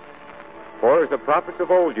 For as the prophets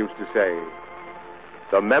of old used to say,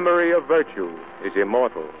 the memory of virtue is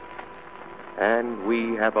immortal, and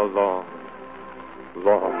we have a long,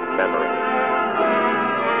 long memory.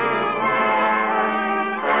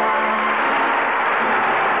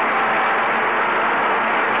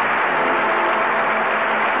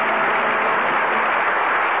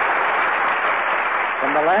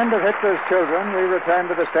 From the land of Hitler's children, we return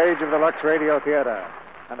to the stage of the Lux Radio Theater.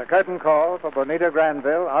 And a curtain call for Bonita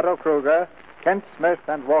Granville, Otto Kruger, Kent Smith,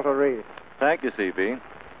 and Walter Reed. Thank you, C.B.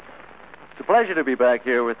 It's a pleasure to be back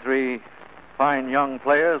here with three fine young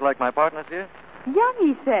players like my partners here. Young,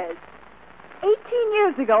 he says. 18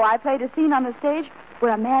 years ago, I played a scene on the stage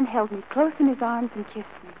where a man held me close in his arms and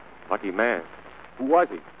kissed me. Lucky man. Who was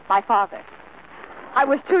he? My father. I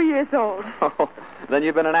was 2 years old. Oh, then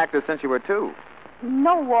you've been an actor since you were 2.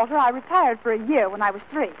 No, Walter, I retired for a year when I was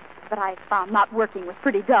 3. But I found not working was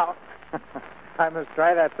pretty dull. I must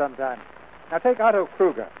try that sometime. Now take Otto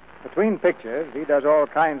Kruger. Between pictures, he does all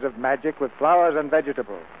kinds of magic with flowers and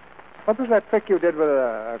vegetables. What was that trick you did with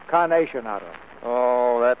a carnation, Otto?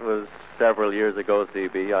 Oh, that was several years ago,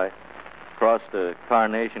 C.B. I crossed a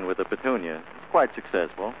carnation with a petunia. It's quite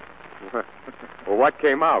successful. Well, what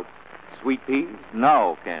came out? Sweet peas?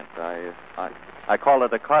 No, Kent. I call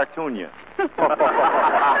it a cartoonia.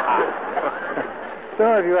 So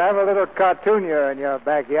if you have a little cartoonia in your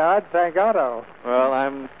backyard, thank Otto. Well,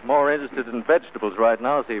 I'm more interested in vegetables right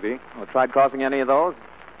now, C.B. Oh, tried crossing any of those?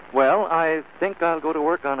 Well, I think I'll go to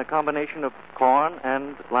work on a combination of corn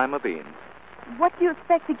and lima beans. What do you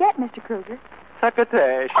expect to get, Mr. Kruger?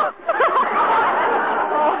 Succotash. Oh,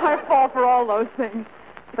 I fall for all those things.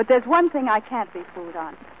 But there's one thing I can't be fooled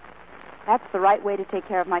on. That's the right way to take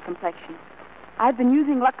care of my complexion. I've been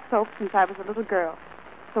using Lux soap since I was a little girl,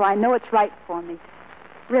 so I know it's right for me.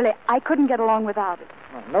 Really, I couldn't get along without it.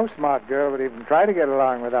 Well, no smart girl would even try to get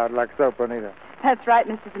along without Lux soap, Anita. That's right,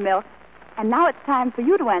 Mr. DeMille. And now it's time for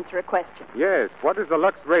you to answer a question. Yes, what does the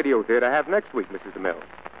Lux Radio Theater have next week, Mrs. DeMille?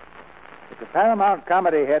 It's a Paramount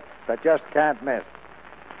comedy hit that just can't miss.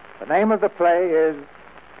 The name of the play is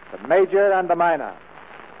The Major and the Minor.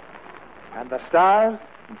 And the stars,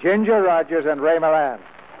 Ginger Rogers and Ray Milland.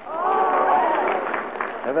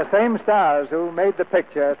 They're the same stars who made the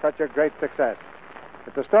picture such a great success.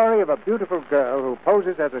 It's the story of a beautiful girl who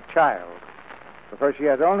poses as a child because she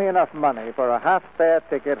has only enough money for a half-fare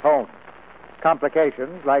ticket home.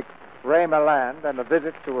 Complications like Ray Milland and a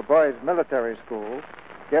visit to a boys' military school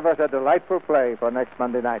give us a delightful play for next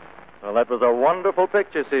Monday night. Well, that was a wonderful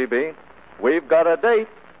picture, C.B. We've got a date.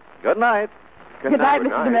 Good night. Good night,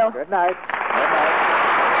 Mr. DeMille. Good night. Good night.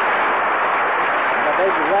 And the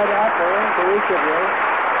baby's right out there to each of you.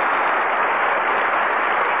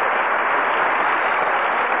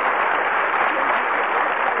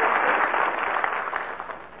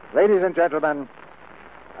 Ladies and gentlemen,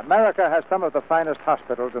 America has some of the finest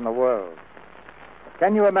hospitals in the world.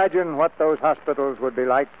 Can you imagine what those hospitals would be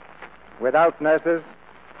like without nurses,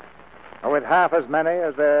 or with half as many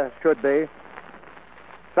as there should be?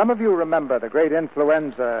 Some of you remember the great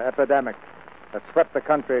influenza epidemic that swept the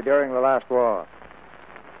country during the last war.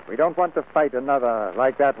 We don't want to fight another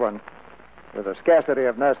like that one with a scarcity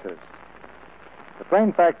of nurses. The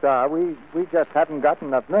plain facts are we just haven't got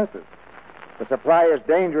enough nurses. The supply is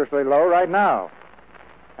dangerously low right now,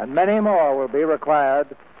 and many more will be required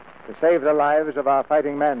to save the lives of our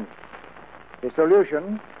fighting men. The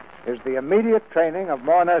solution is the immediate training of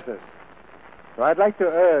more nurses. So I'd like to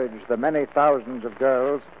urge the many thousands of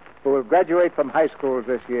girls who will graduate from high schools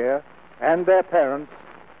this year and their parents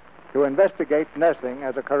to investigate nursing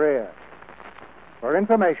as a career. For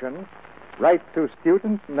information, write to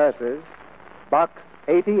Student Nurses, Box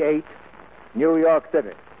 88, New York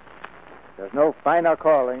City. There's no finer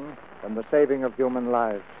calling than the saving of human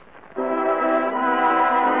lives.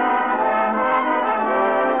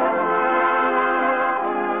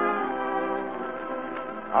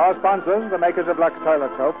 Our sponsors, the makers of Lux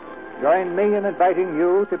Toilet Soap, join me in inviting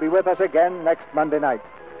you to be with us again next Monday night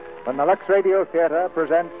when the Lux Radio Theater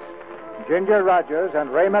presents Ginger Rogers and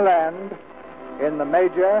Ray Milland in The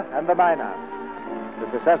Major and the Minor.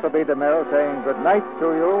 This is Cecil B. DeMille saying good night to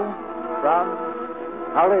you from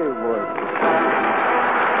Hollywood.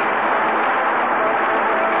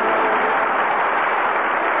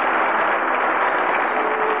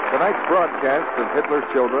 Tonight's broadcast of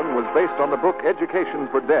Hitler's Children was based on the book Education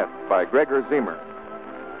for Death by Gregor Ziemer.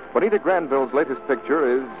 Juanita Granville's latest picture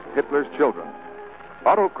is Hitler's Children.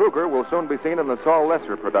 Otto Kruger will soon be seen in the Saul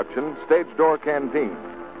Lesser production, Stage Door Canteen.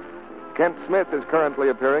 Kent Smith is currently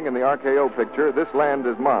appearing in the RKO picture, This Land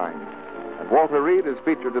Is Mine. And Walter Reed is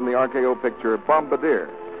featured in the RKO picture, Bombardier.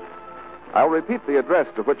 I'll repeat the address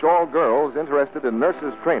to which all girls interested in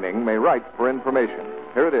nurses' training may write for information.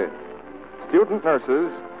 Here it is. Student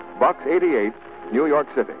Nurses, Box 88, New York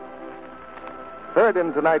City. Heard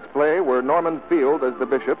in tonight's play were Norman Field as the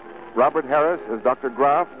bishop, Robert Harris as Dr.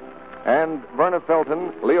 Graff, and Verna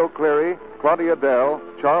Felton, Leo Cleary, Claudia Dell,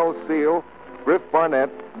 Charles Seal, Griff Barnett,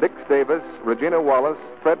 Dick Davis, Regina Wallace,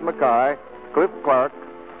 Fred Mackay, Cliff Clark,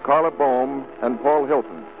 Carla Bohm, and Paul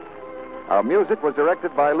Hilton. Our music was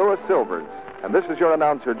directed by Louis Silvers, and this is your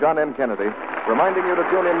announcer, John M. Kennedy, reminding you to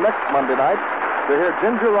tune in next Monday night to hear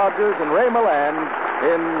Ginger Rogers and Ray Milland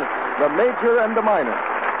in The Major and the Minor.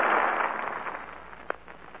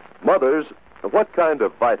 Mothers, what kind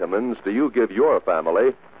of vitamins do you give your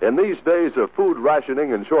family in these days of food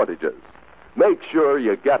rationing and shortages? Make sure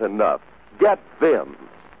you get enough. Get VIMS.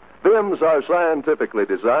 VIMS are scientifically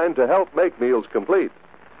designed to help make meals complete.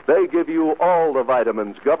 They give you all the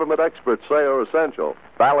vitamins government experts say are essential,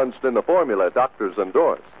 balanced in the formula doctors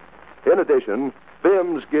endorse. In addition,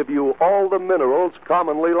 VIMS give you all the minerals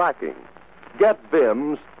commonly lacking. Get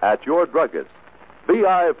VIMS at your druggist.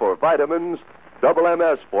 VI for vitamins,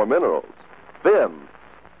 MS for minerals. VIMS.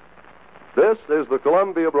 This is the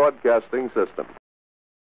Columbia Broadcasting System.